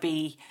 that's got to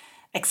be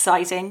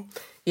exciting.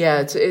 Yeah,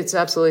 it's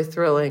absolutely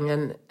thrilling.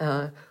 And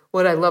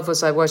what I love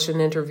was I watched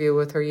an interview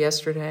with her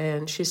yesterday,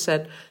 and she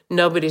said,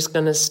 nobody's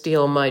going to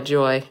steal my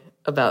joy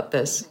about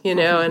this,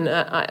 and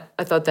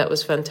I thought that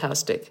was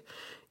fantastic.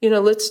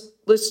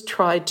 Let's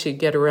try to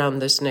get around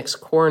this next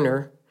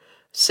corner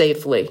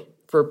safely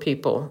for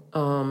people.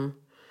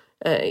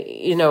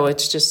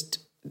 It's just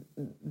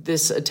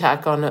this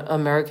attack on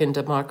American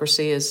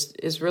democracy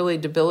is really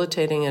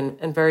debilitating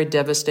and very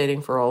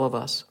devastating for all of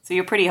us. So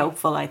you're pretty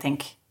hopeful, I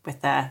think, with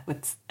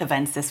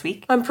events this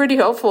week. I'm pretty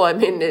hopeful. I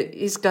mean,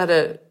 he's got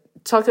to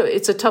talk.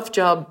 It's a tough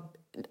job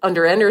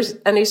under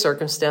any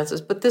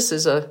circumstances, but this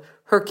is a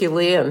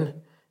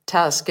Herculean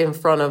task in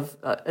front of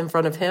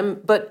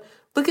him. But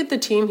look at the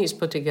team he's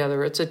put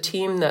together. It's a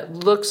team that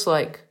looks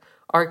like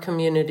our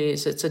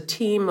communities. It's a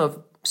team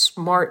of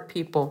smart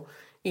people.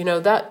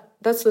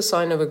 That's the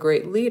sign of a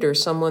great leader,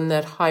 someone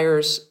that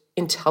hires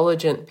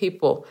intelligent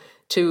people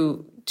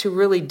to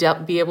really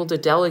be able to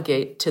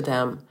delegate to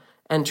them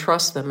and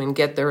trust them and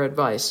get their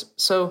advice.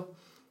 So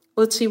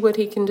let's see what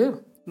he can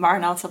do.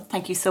 Marin Alsop,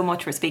 thank you so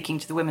much for speaking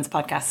to the Women's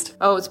Podcast.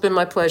 Oh, it's been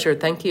my pleasure.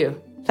 Thank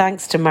you.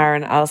 Thanks to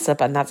Marin Alsop,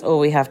 and that's all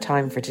we have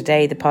time for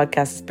today. The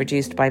podcast is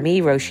produced by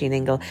me, Roisin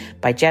Ingle,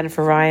 by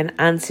Jennifer Ryan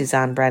and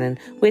Suzanne Brennan,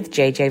 with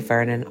JJ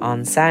Vernon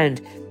on sound.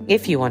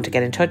 If you want to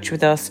get in touch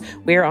with us,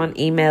 we're on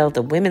email,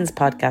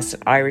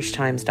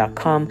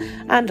 thewomenspodcast@irishtimes.com,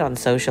 and on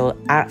social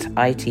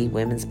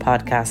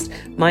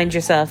 @ITWomen'sPodcast. Mind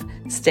yourself,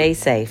 stay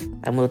safe,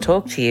 and we'll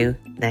talk to you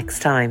next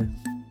time.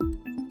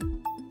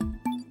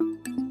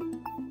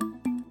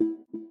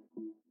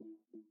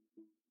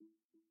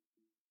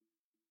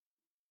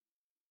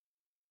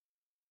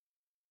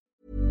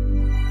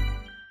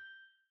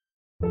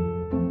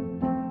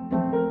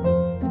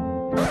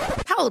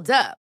 Hold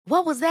up.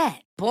 What was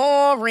that?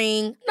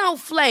 Boring. No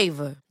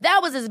flavor.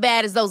 That was as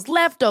bad as those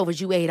leftovers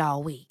you ate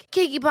all week.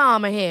 Keke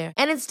Palmer here.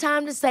 And it's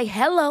time to say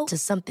hello to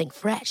something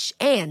fresh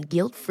and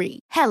guilt-free.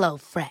 Hello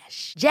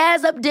Fresh.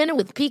 Jazz up dinner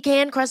with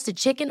pecan-crusted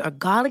chicken or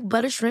garlic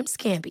butter shrimp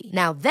scampi.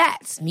 Now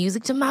that's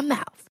music to my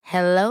mouth.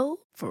 Hello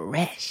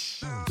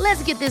Fresh.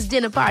 Let's get this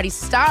dinner party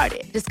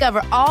started.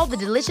 Discover all the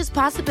delicious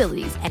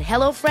possibilities at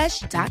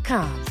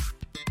HelloFresh.com.